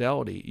Schwab and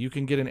Fidelity, you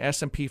can get an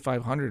S&P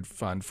 500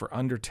 fund for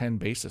under 10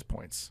 basis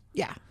points.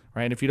 Yeah.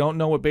 Right? And if you don't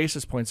know what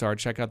basis points are,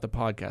 check out the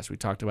podcast. We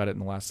talked about it in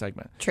the last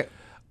segment. True.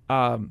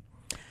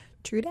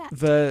 True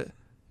that.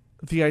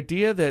 The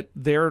idea that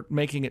they're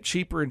making it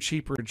cheaper and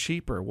cheaper and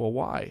cheaper, well,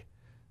 why?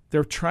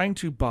 They're trying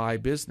to buy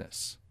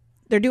business.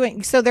 They're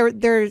doing so.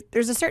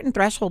 There's a certain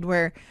threshold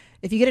where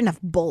if you get enough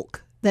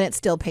bulk, then it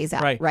still pays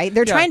out, right?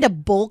 They're trying to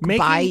bulk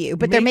buy you,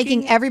 but they're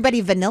making everybody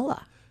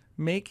vanilla.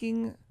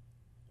 Making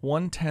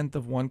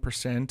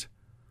 0.1%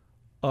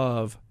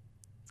 of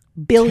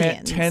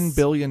billions, $10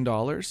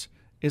 billion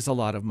is a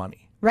lot of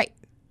money, right?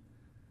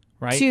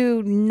 Right.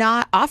 To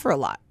not offer a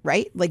lot,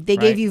 right? Like they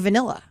gave you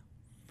vanilla.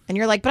 And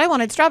you're like, but I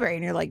wanted strawberry.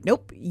 And you're like,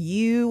 nope,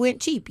 you went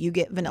cheap. You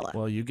get vanilla.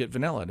 Well, you get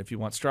vanilla. And if you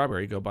want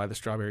strawberry, go buy the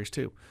strawberries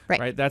too.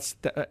 Right. That's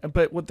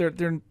but what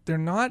they're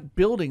not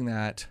building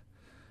that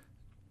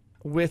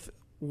with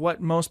what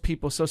most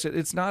people associate.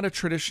 It's not a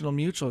traditional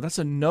mutual. That's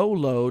a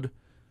no-load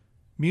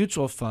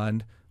mutual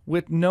fund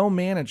with no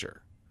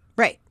manager.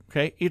 Right.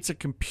 Okay. It's a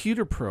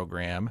computer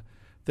program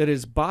that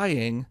is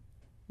buying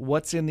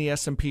what's in the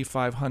S&P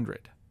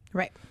 500.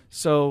 Right.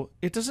 So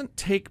it doesn't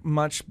take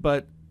much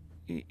but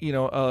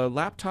a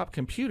laptop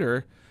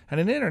computer and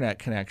an internet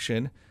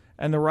connection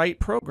and the right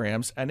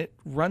programs, and it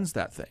runs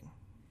that thing.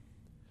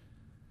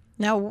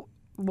 Now,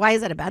 why is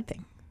that a bad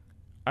thing?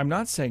 I'm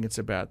not saying it's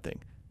a bad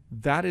thing.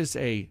 That is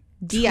a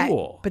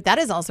tool. But that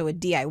is also a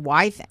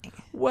DIY thing.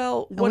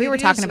 Well, we were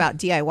talking about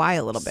DIY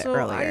a little bit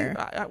earlier.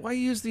 I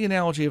use the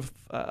analogy of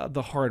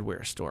the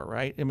hardware store,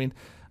 right? I mean,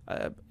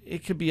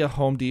 it could be a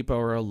Home Depot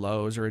or a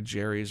Lowe's or a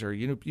Jerry's or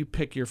you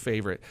pick your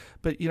favorite.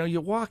 But you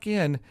walk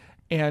in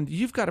and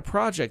you've got a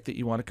project that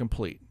you want to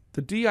complete.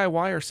 The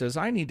DIYer says,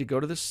 I need to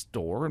go to the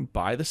store and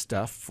buy the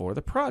stuff for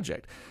the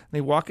project. And they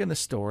walk in the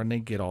store and they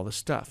get all the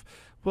stuff.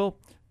 Well,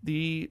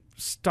 the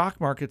stock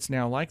market's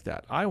now like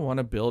that. I want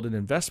to build an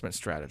investment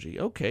strategy.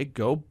 Okay,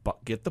 go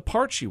get the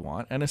parts you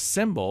want and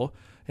assemble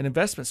an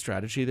investment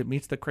strategy that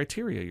meets the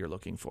criteria you're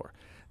looking for.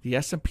 The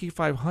S&P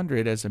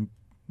 500 as a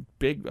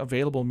big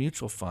available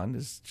mutual fund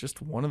is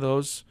just one of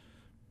those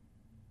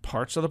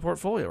parts of the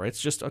portfolio, right? It's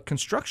just a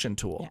construction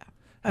tool. Yeah.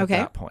 at Okay.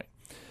 that point.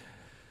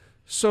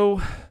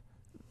 So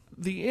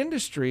the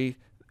industry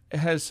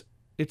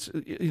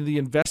the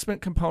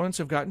investment components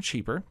have gotten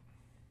cheaper.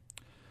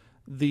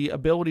 The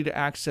ability to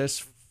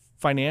access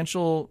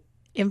financial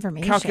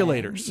Information.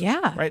 calculators.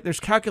 Yeah. Right? There's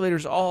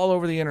calculators all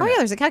over the Oh, internet. yeah.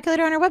 There's a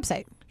calculator on our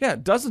website. Yeah,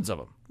 dozens of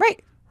them.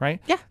 Right.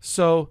 Right? Yeah.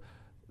 So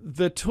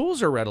the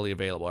tools are readily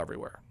available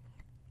everywhere.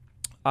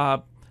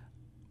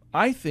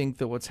 I think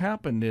that what's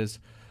happened is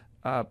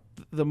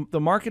the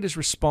market is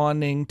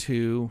responding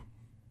to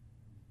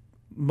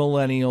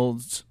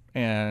millennials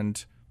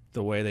and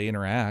the way they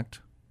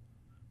interact.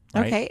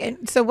 Right? Okay.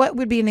 And so what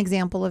would be an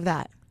example of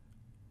that?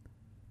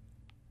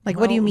 Like,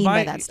 what do you Well, mean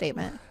by that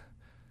statement?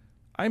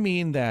 I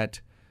mean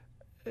that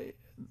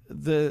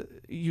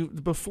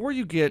before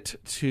you get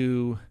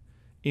to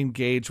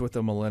engage with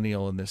a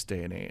millennial in this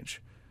day and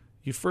age,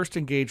 you first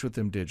engage with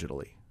them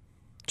digitally.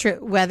 True.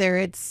 Whether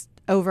it's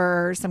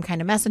over some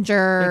kind of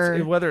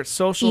messenger, Whether it's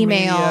social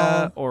email,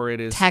 media or it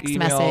is text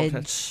email,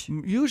 message.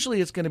 usually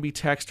it's going to be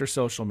text or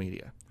social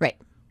media. Right.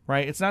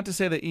 Right? It's not to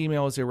say that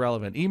email is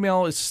irrelevant.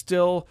 Email is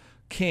still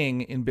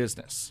king in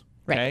business.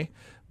 Right. Okay?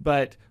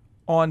 But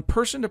on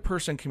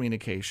person-to-person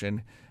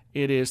communication,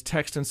 it is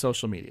text and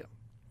social media.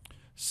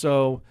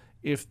 So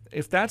if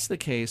that's the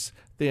case,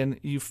 then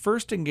you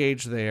first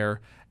engage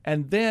there,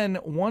 and then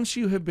once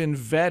you have been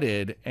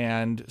vetted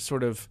and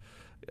sort of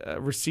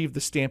received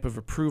the stamp of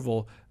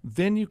approval,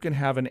 then you can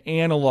have an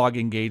analog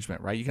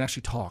engagement, right? You can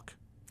actually talk,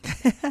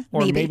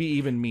 or maybe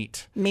even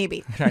meet.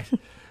 Maybe. Right?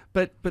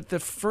 But the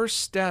first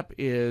step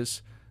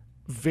is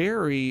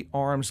very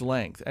arm's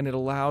length, and it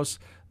allows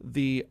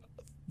the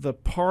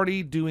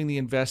party doing the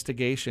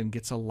investigation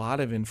gets a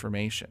lot of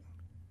information.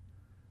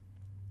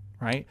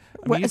 Right?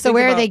 I mean, So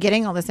where are they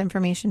getting all this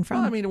information from?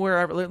 Well, I mean,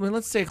 wherever.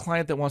 Let's say a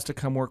client that wants to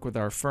come work with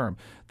our firm.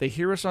 They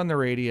hear us on the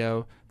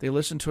radio. They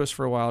listen to us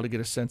for a while to get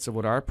a sense of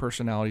what our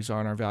personalities are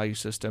and our value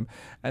system.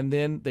 And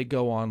then they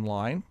go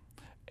online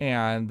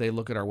and they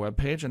look at our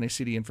webpage and they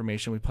see the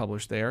information we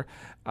publish there.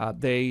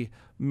 They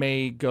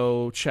may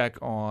go check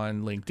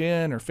on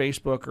LinkedIn or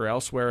Facebook or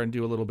elsewhere and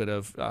do a little bit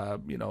of,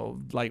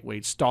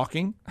 lightweight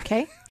stalking.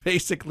 Okay.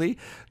 Basically,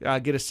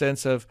 get a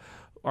sense of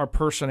our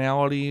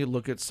personality,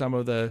 look at some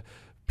of the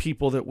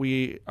people that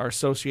we are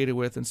associated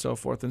with and so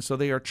forth. And so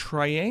they are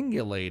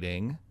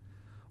triangulating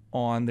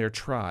on their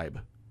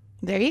tribe,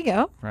 There you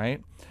go.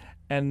 right?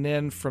 And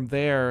then from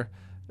there,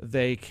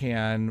 they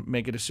can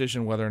make a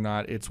decision whether or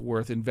not it's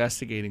worth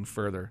investigating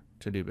further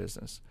to do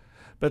business.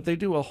 But they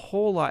do a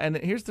whole lot. And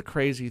here's the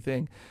crazy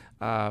thing.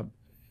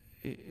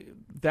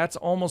 That's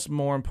almost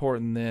more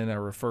important than a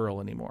referral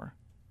anymore.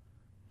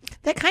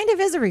 That kind of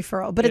is a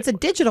referral, but it's a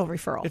digital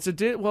referral.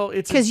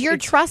 It's because you're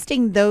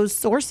trusting those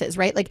sources,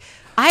 right? Like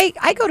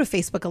I go to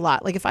Facebook a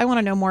lot. Like if I want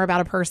to know more about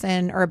a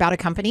person or about a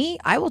company,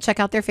 I will check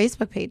out their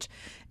Facebook page.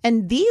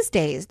 And these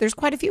days, there's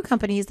quite a few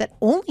companies that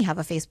only have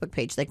a Facebook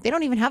page. Like they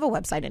don't even have a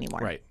website anymore.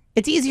 Right.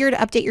 It's easier to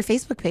update your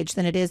Facebook page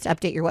than it is to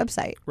update your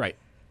website. Right.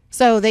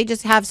 So they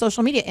just have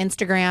social media,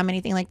 Instagram,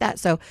 anything like that.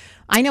 So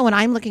I know when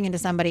I'm looking into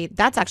somebody,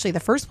 that's actually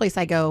the first place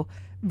I go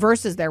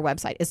versus their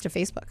website is to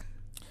Facebook.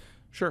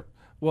 Sure.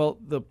 Well,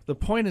 the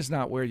point is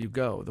not where you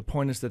go. The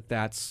point is that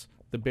that's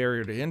the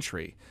barrier to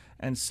entry.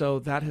 And so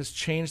that has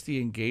changed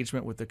the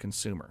engagement with the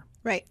consumer.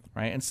 Right.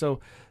 Right. And so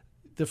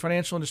the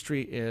financial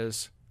industry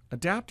is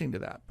adapting to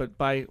that. But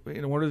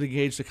in order to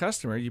engage the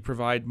customer, you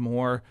provide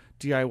more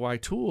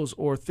DIY tools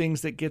or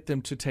things that get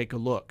them to take a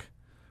look.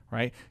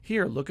 Right?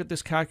 Here, look at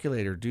this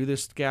calculator, do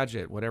this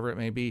gadget, whatever it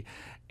may be.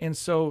 And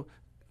so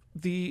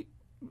the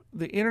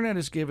internet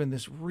has given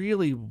this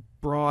really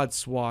broad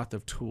swath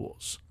of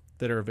tools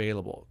that are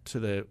available to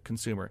the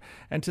consumer.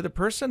 And to the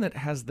person that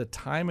has the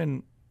time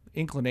and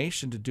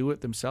inclination to do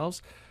it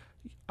themselves,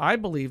 I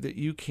believe that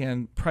you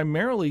can,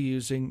 primarily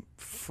using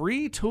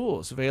free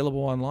tools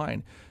available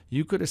online,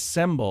 you could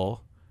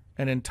assemble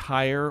an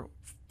entire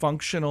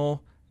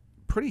functional,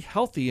 pretty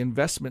healthy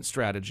investment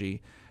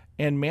strategy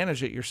and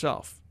manage it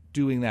yourself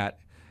doing that,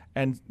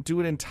 and do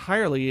it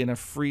entirely in a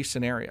free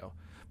scenario.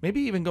 Maybe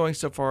even going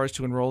so far as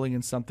to enrolling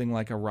in something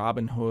like a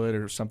Robinhood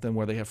or something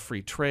where they have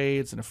free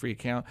trades and a free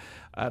account.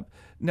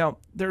 Now,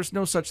 there's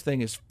no such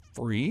thing as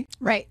free.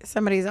 Right.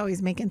 Somebody's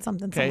always making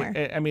something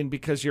somewhere. I mean,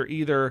 because you're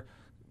either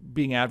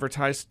being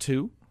advertised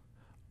to,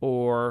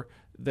 or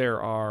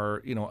there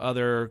are,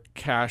 other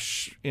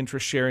cash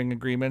interest sharing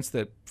agreements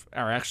that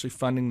are actually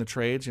funding the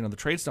trades. The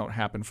trades don't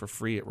happen for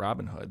free at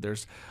Robinhood.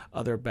 There's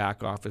other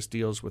back office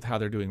deals with how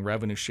they're doing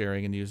revenue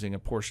sharing and using a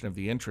portion of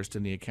the interest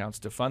in the accounts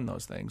to fund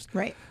those things.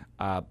 Right.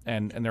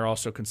 And they're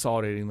also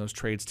consolidating those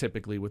trades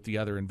typically with the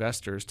other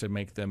investors to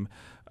make them,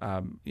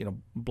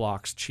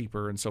 blocks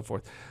cheaper and so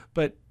forth.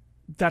 But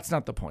that's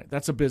not the point.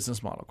 That's a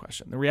business model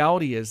question. The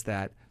reality is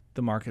that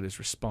the market has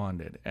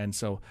responded. And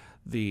so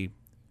the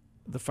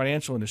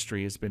financial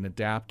industry has been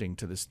adapting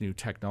to this new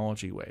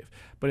technology wave.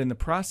 But in the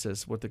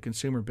process, what the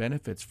consumer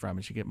benefits from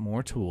is you get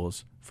more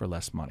tools for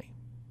less money.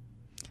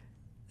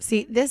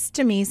 See, this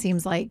to me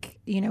seems like,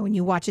 when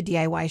you watch a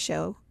DIY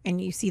show and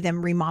you see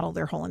them remodel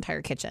their whole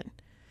entire kitchen.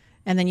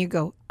 And then you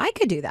go, I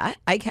could do that.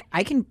 I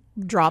can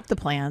drop the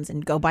plans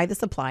and go buy the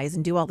supplies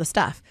and do all the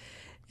stuff.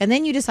 And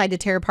then you decide to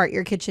tear apart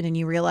your kitchen and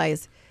you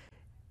realize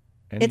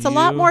it's a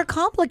lot more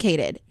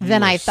complicated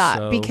than I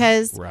thought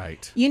because,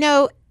 right.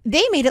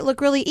 They made it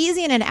look really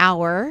easy in an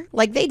hour.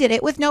 Like they did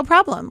it with no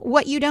problem.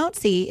 What you don't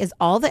see is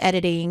all the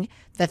editing,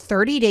 the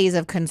 30 days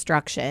of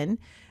construction,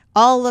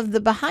 all of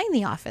the behind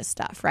the office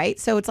stuff, right?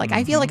 So it's like,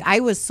 I feel like I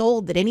was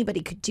sold that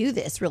anybody could do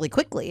this really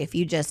quickly if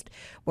you just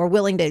were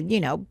willing to,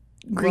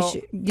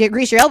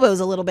 grease your elbows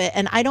a little bit.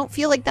 And I don't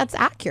feel like that's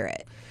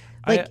accurate.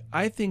 Like,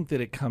 I think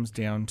that it comes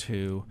down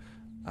to,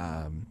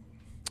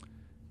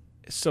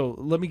 so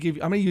let me I'm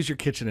going to use your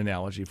kitchen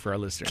analogy for our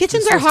listeners.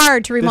 Kitchens are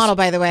hard to remodel,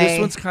 by the way. This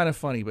one's kind of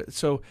funny, but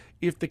so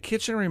if the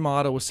kitchen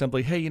remodel was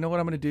simply, hey, you know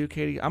what I'm going to do,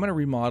 Katie? I'm going to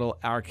remodel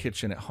our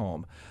kitchen at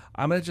home.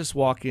 I'm going to just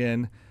walk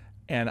in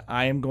and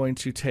I am going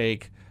to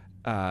take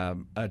a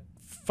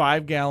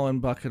 5-gallon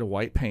bucket of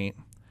white paint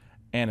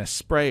and a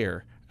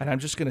sprayer, and I'm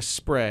just going to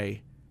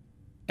spray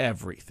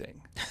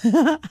everything.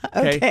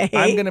 Okay.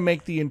 I'm going to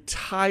make the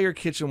entire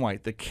kitchen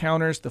white, the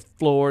counters, the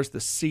floors, the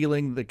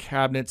ceiling, the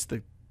cabinets,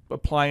 the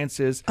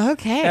appliances.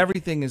 Okay.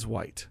 Everything is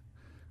white.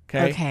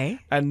 Okay. Okay.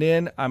 And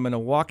then I'm going to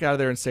walk out of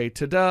there and say,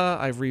 ta-da,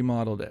 I've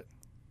remodeled it.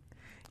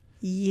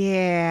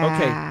 Yeah.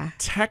 Okay.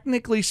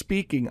 Technically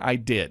speaking, I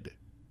did.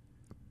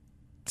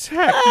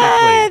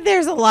 Technically.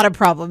 There's a lot of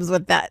problems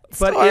with that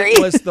But story.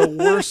 it was the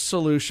worst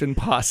solution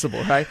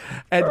possible, right?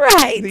 And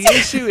right. the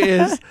issue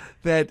is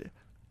that,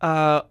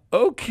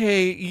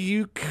 okay,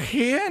 you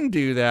can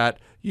do that.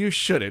 You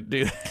shouldn't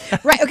do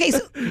that. Right. Okay.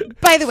 So,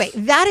 by the way,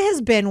 that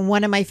has been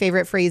one of my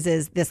favorite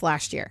phrases this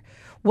last year.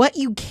 What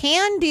you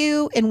can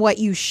do and what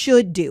you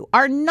should do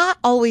are not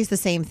always the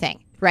same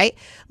thing, right?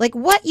 Like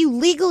what you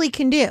legally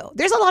can do.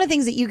 There's a lot of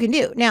things that you can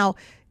do. Now,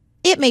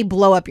 it may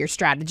blow up your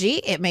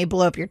strategy. It may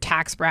blow up your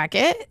tax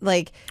bracket.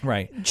 Like,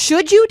 right.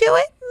 Should you do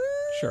it?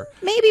 Sure.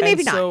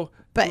 Maybe not. So,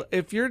 but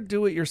if your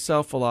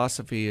do-it-yourself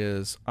philosophy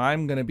is,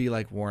 I'm going to be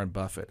like Warren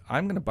Buffett.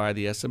 I'm going to buy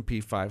the S&P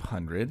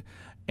 500,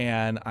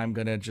 and I'm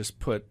going to just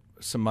put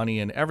some money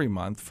in every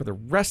month for the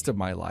rest of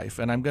my life,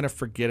 and I'm going to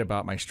forget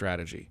about my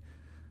strategy,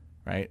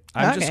 right?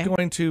 I'm just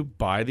going to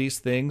buy these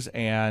things,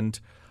 and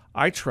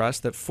I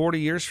trust that 40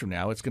 years from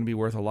now, it's going to be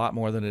worth a lot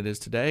more than it is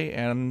today,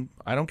 and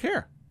I don't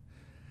care.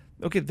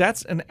 Okay,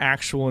 that's an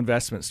actual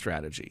investment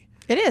strategy.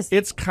 it is.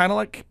 It's kind of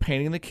like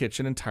painting the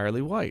kitchen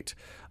entirely white.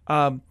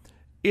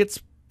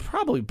 It's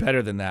probably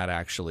better than that,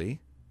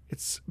 actually.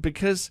 It's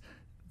because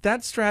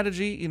that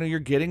strategy, you're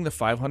getting the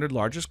 500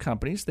 largest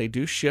companies. They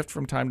do shift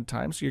from time to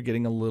time, so you're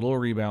getting a little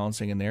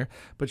rebalancing in there.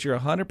 But you're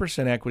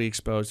 100% equity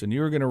exposed, and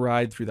you're going to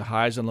ride through the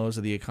highs and lows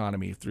of the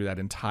economy through that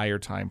entire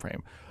time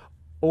frame.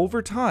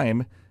 Over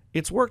time,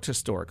 it's worked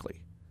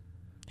historically.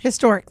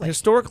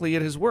 Historically,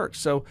 it has worked.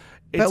 So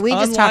it's we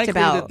just talked unlikely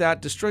about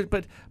that destroys.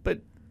 But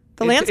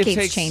the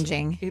landscape's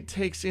changing. It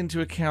takes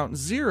into account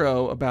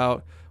zero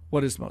about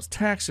what is most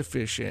tax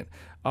efficient.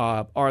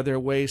 Are there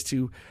ways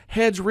to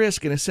hedge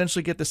risk and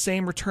essentially get the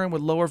same return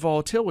with lower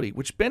volatility,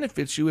 which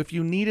benefits you if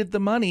you needed the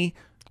money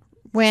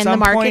when the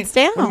market's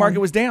down? When the market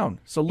was down.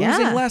 So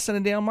losing Yeah. less in a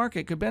down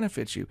market could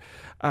benefit you.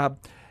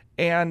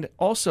 And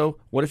also,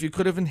 what if you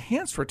could have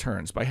enhanced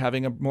returns by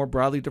having a more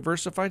broadly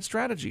diversified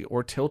strategy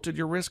or tilted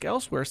your risk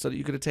elsewhere so that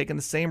you could have taken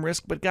the same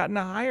risk but gotten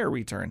a higher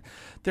return?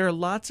 There are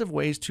lots of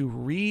ways to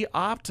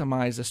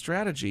re-optimize a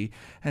strategy,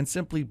 and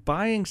simply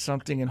buying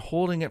something and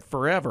holding it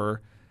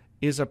forever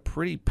is a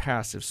pretty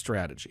passive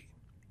strategy.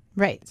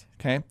 Right.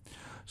 Okay?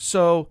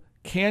 So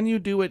can you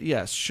do it?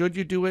 Yes. Should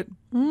you do it?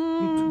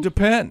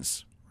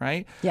 Depends,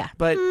 right? Yeah.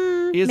 But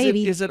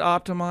maybe. is it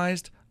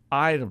optimized?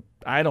 I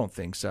don't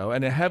think so.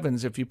 And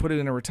heavens, if you put it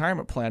in a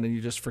retirement plan and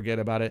you just forget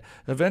about it,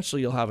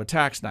 eventually you'll have a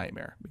tax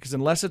nightmare. Because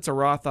unless it's a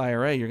Roth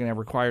IRA, you're going to have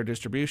required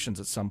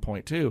distributions at some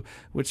point too,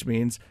 which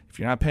means if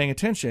you're not paying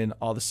attention,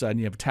 all of a sudden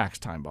you have a tax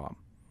time bomb.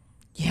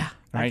 Yeah.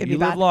 That Right? could You be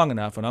live bad. long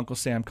enough and Uncle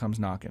Sam comes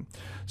knocking.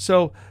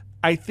 So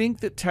I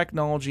think that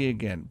technology,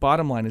 again,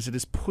 bottom line is it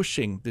is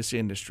pushing this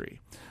industry.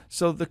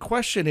 So the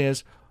question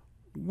is,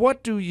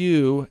 what do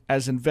you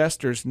as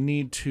investors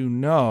need to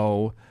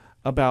know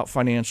about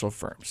financial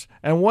firms?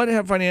 And what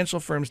have financial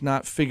firms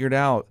not figured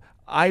out,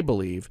 I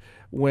believe,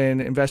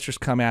 when investors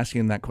come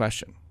asking that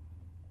question?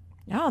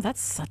 Oh, that's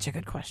such a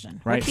good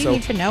question. Right, What do you so-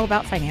 need to know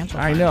about financial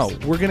I firms? know.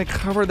 We're going to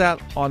cover that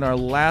on our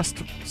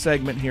last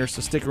segment here,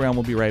 so stick around.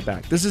 We'll be right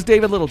back. This is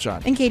David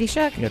Littlejohn. And Katie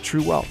Shook. Yeah,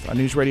 True Wealth on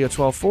News Radio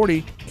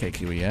 1240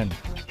 KQEN.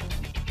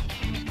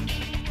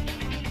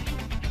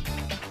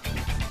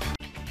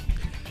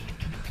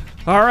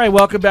 All right,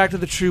 welcome back to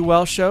the True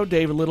Wealth Show.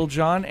 David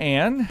Littlejohn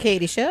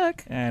Katie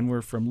Shook. and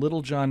we're from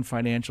Littlejohn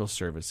Financial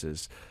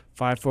Services,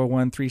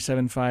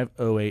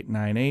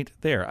 541-375-0898.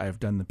 There, I've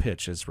done the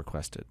pitch as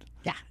requested.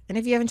 Yeah. And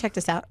if you haven't checked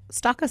us out,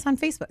 stalk us on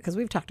Facebook because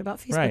we've talked about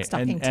Facebook Right,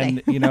 stalking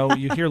and today.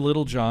 you hear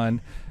Littlejohn.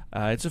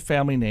 It's a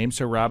family name,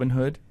 so Robin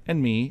Hood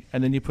and me,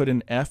 and then you put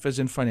an F as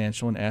in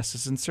financial and S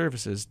as in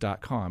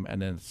services.com,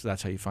 and then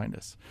that's how you find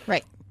us.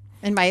 Right.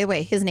 And by the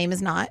way, his name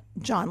is not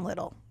John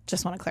Little.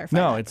 Just want to clarify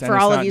No, that. it's- and for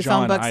it's all not of you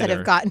John phone books that either.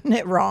 have gotten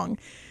it wrong.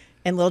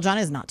 And Little John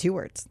is not 2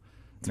 words.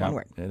 It's No, 1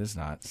 word. it is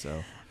not.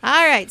 So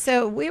All right.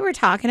 So we were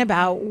talking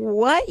about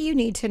what you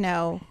need to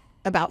know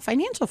about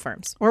financial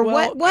firms, or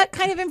Well, what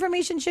kind of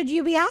information should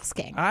you be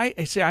asking? I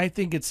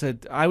think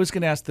I was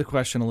going to ask the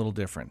question a little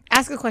different.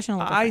 Ask a question a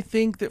little I different.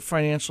 think that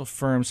financial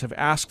firms have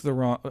asked the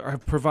wrong, are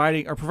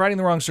providing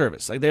the wrong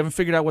service. Like they haven't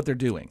figured out what they're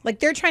doing. Like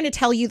they're trying to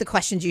tell you the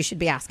questions you should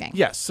be asking.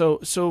 Yes.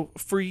 So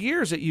for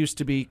years it used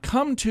to be,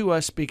 come to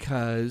us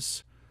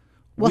because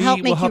We'll help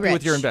make you you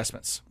with your rich.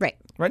 investments. Right.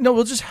 Right? No,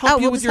 we'll just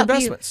help you we'll with just your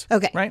help you. investments.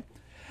 Okay. Right?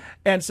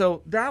 And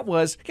so that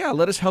was,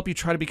 let us help you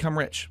try to become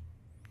rich.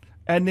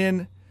 And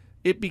then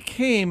it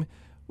became,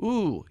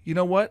 ooh, you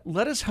know what?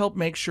 Let us help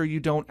make sure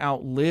you don't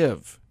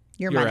outlive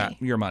Your money.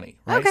 Your money,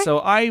 right? Okay.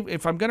 So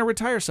if I'm going to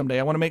retire someday,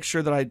 I want to make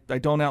sure that I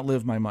don't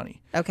outlive my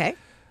money. Okay.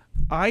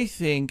 I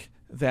think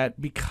that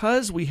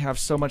because we have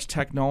so much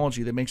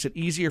technology that makes it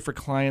easier for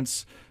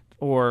clients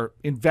or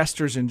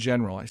investors in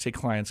general, I say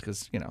clients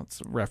because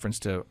it's a reference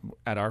to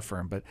at our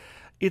firm, but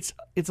it's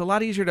a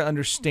lot easier to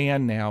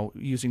understand now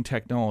using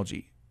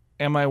technology.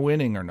 Am I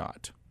winning or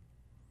not?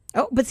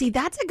 Oh, but see,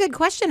 that's a good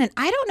question, and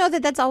I don't know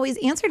that that's always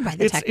answered by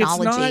the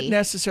technology. It's not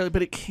necessarily,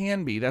 but it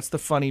can be. That's the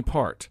funny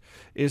part,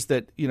 is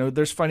that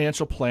there's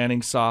financial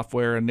planning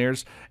software and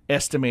there's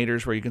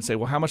estimators where you can say,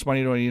 well, how much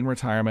money do I need in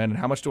retirement, and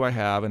how much do I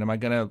have, and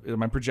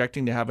am I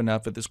projecting to have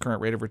enough at this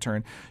current rate of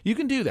return? You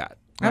can do that,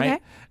 right? Okay.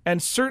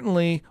 And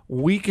certainly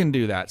we can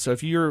do that. So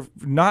if you're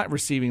not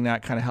receiving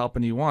that kind of help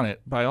and you want it,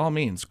 by all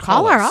means,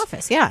 call our us.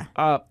 office. Yeah.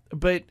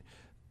 But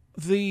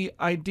the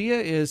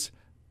idea is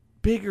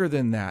bigger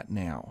than that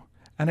now.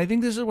 And I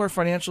think this is where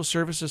financial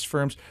services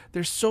firms,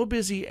 they're so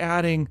busy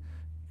adding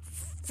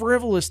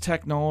frivolous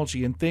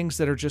technology and things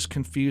that are just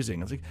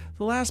confusing. It's like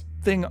the last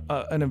thing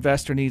an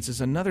investor needs is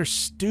another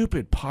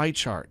stupid pie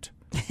chart,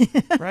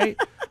 right?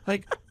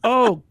 Like,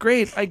 oh,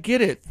 great, I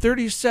get it.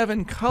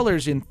 37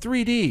 colors in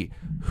 3D.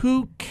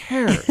 Who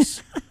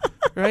cares,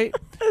 right?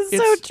 That's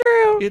so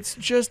true. It's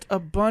just a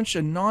bunch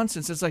of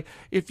nonsense. It's like,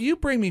 if you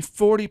bring me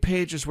 40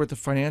 pages worth of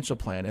financial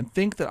plan and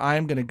think that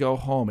I'm going to go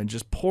home and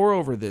just pour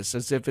over this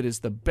as if it is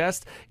the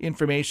best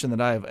information that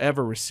I have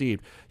ever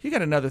received, you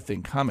got another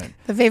thing coming.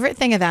 The favorite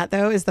thing of that,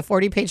 though, is the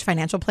 40-page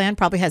financial plan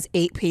probably has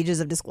 8 pages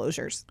of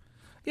disclosures.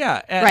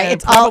 Yeah. Right.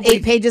 It's all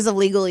 8 pages of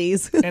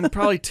legalese. And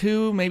probably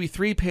 2, maybe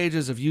 3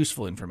 pages of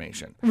useful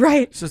information.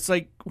 Right. So it's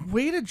like,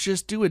 way to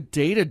just do a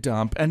data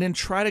dump and then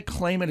try to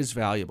claim it as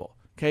valuable.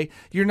 Okay,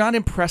 you're not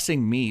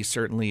impressing me,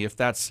 certainly,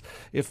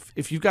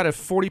 if you've got a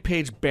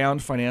 40-page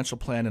bound financial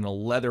plan in a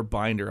leather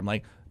binder. I'm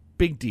like,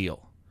 big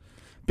deal.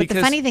 But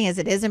the funny thing is,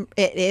 it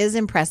is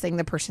impressing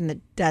the person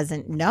that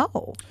doesn't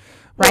know,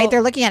 right? Well,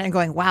 they're looking at it and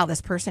going, wow,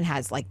 this person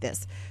has like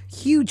this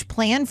huge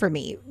plan for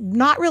me,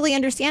 not really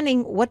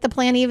understanding what the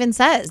plan even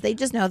says. They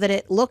just know that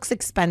it looks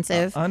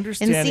expensive and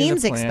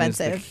seems the plan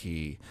expensive. is the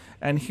key.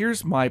 And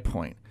here's my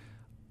point.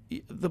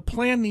 The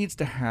plan needs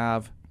to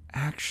have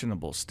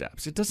actionable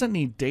steps. It doesn't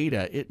need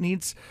data. It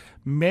needs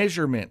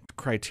measurement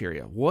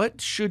criteria.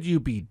 What should you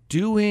be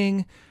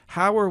doing?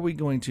 How are we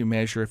going to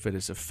measure if it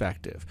is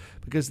effective?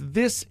 Because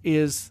this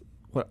is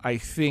what I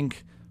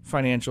think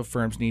financial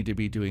firms need to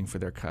be doing for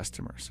their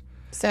customers.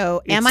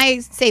 So, am I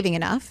saving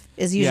enough?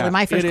 Is usually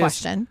my first it is.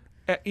 question.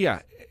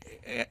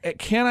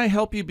 Can I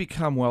help you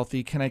become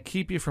wealthy? Can I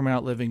keep you from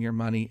outliving your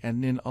money?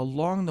 And then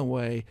along the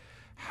way,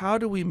 how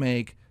do we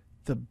make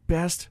the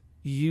best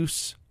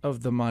use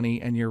of the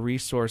money and your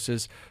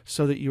resources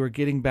so that you are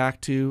getting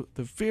back to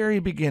the very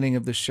beginning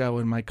of the show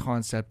and my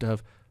concept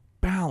of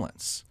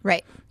balance.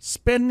 Right.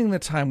 Spending the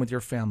time with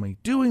your family,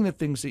 doing the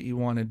things that you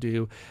want to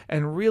do,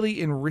 and really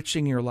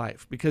enriching your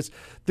life. Because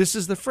this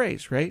is the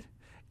phrase, right?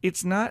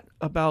 It's not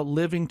about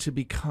living to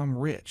become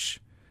rich.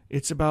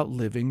 It's about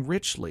living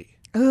richly.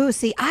 Oh,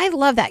 see, I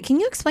love that. Can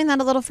you explain that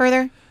a little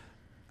further?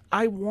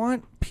 I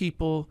want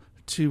people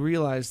to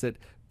realize that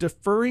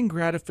deferring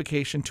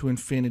gratification to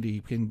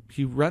infinity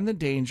you run the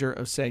danger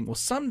of saying, well,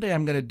 someday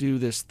I'm going to do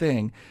this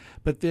thing,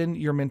 but then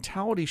your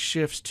mentality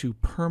shifts to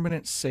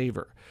permanent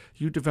saver.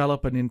 You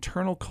develop an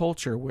internal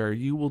culture where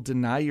you will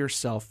deny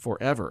yourself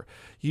forever.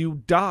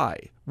 You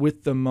die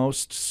with the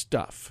most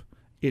stuff.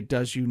 It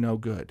does you no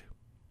good.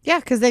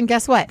 Yeah, because then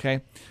guess what? Okay.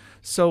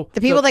 So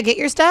the people that get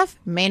your stuff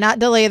may not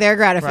delay their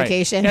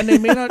gratification. Right. And they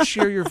may not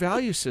share your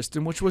value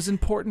system, which was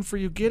important for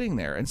you getting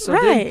there. And so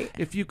then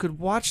if you could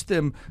watch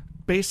them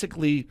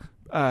basically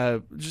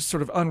just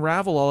sort of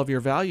unravel all of your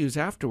values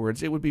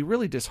afterwards, it would be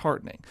really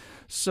disheartening.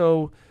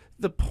 So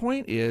the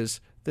point is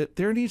that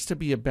there needs to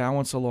be a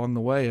balance along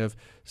the way of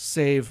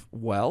save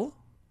well,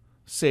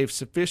 save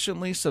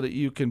sufficiently so that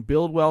you can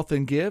build wealth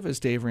and give, as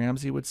Dave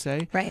Ramsey would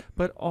say. Right.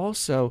 But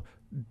also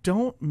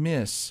don't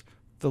miss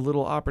the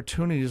little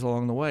opportunities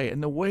along the way.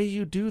 And the way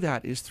you do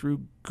that is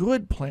through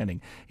good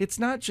planning. It's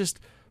not just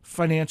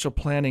financial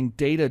planning,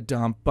 data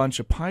dump, bunch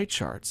of pie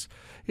charts.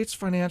 It's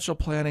financial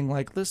planning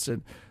like,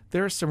 listen,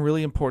 there are some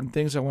really important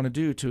things I want to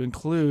do to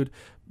include,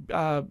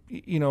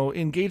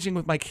 engaging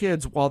with my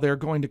kids while they're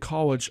going to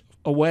college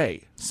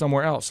away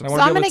somewhere else. And I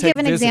want I'm going to give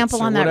an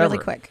example on that really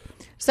quick.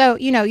 So,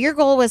 your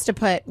goal was to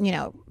put,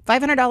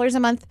 $500 a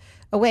month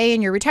away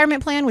in your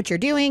retirement plan, which you're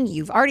doing.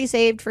 You've already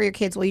saved for your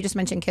kids. Well, you just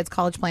mentioned kids'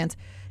 college plans.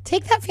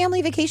 Take that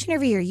family vacation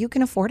every year. You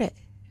can afford it,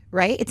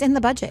 right? It's in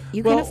the budget.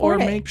 You can afford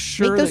or it. make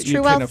sure those that you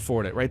true can wealth-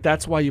 afford it, right?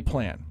 That's why you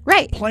plan.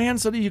 Right. Plan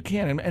so that you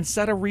can and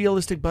set a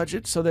realistic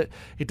budget so that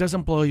it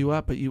doesn't blow you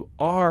up, but you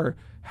are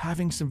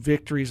having some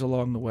victories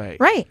along the way.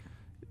 Right.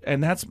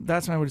 And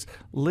that's my words.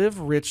 Live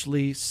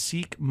richly,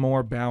 seek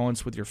more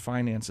balance with your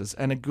finances,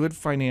 and a good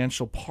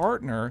financial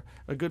partner,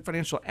 a good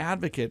financial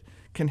advocate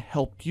can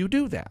help you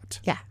do that.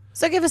 Yeah.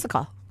 So give us a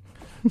call.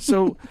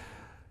 So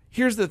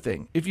here's the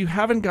thing. If you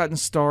haven't gotten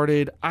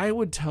started, I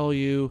would tell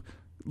you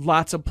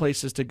lots of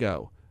places to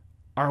go.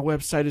 Our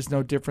website is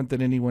no different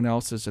than anyone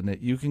else's in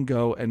that you can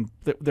go and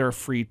there are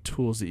free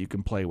tools that you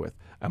can play with.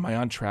 Am I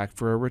on track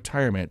for a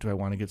retirement? Do I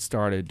want to get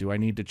started? Do I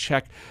need to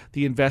check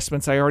the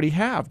investments I already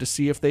have to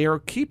see if they are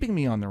keeping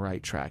me on the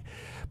right track?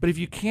 But if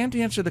you can't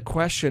answer the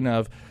question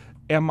of,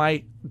 am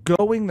I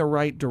going the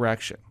right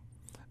direction?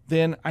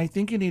 Then I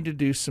think you need to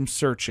do some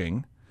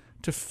searching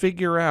to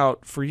figure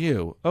out for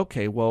you,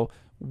 okay, well,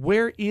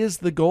 where is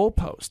the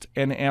goalpost,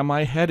 and am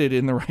I headed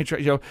in the right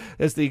direction? You know,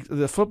 as the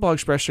football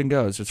expression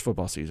goes, it's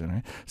football season,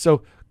 right?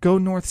 So go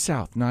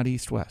north-south, not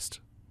east-west.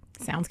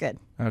 Sounds good.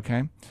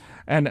 Okay?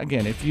 And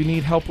again, if you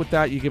need help with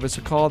that, you give us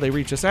a call. They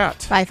reach us at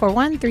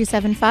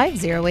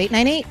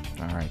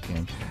 541-375-0898. All right,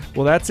 gang.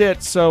 Well, that's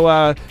it.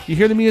 So you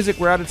hear the music.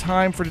 We're out of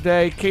time for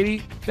today. Katie,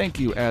 thank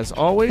you as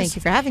always. Thank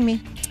you for having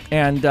me.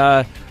 And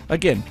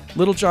again,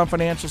 Little John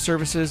Financial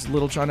Services,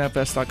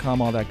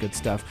 littlejohnfs.com, all that good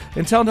stuff.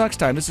 Until next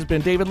time, this has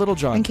been David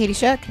Littlejohn. And Katie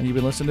Shook. And you've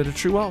been listening to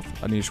True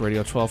Wealth on News Radio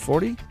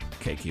 1240,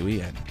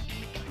 KQEN.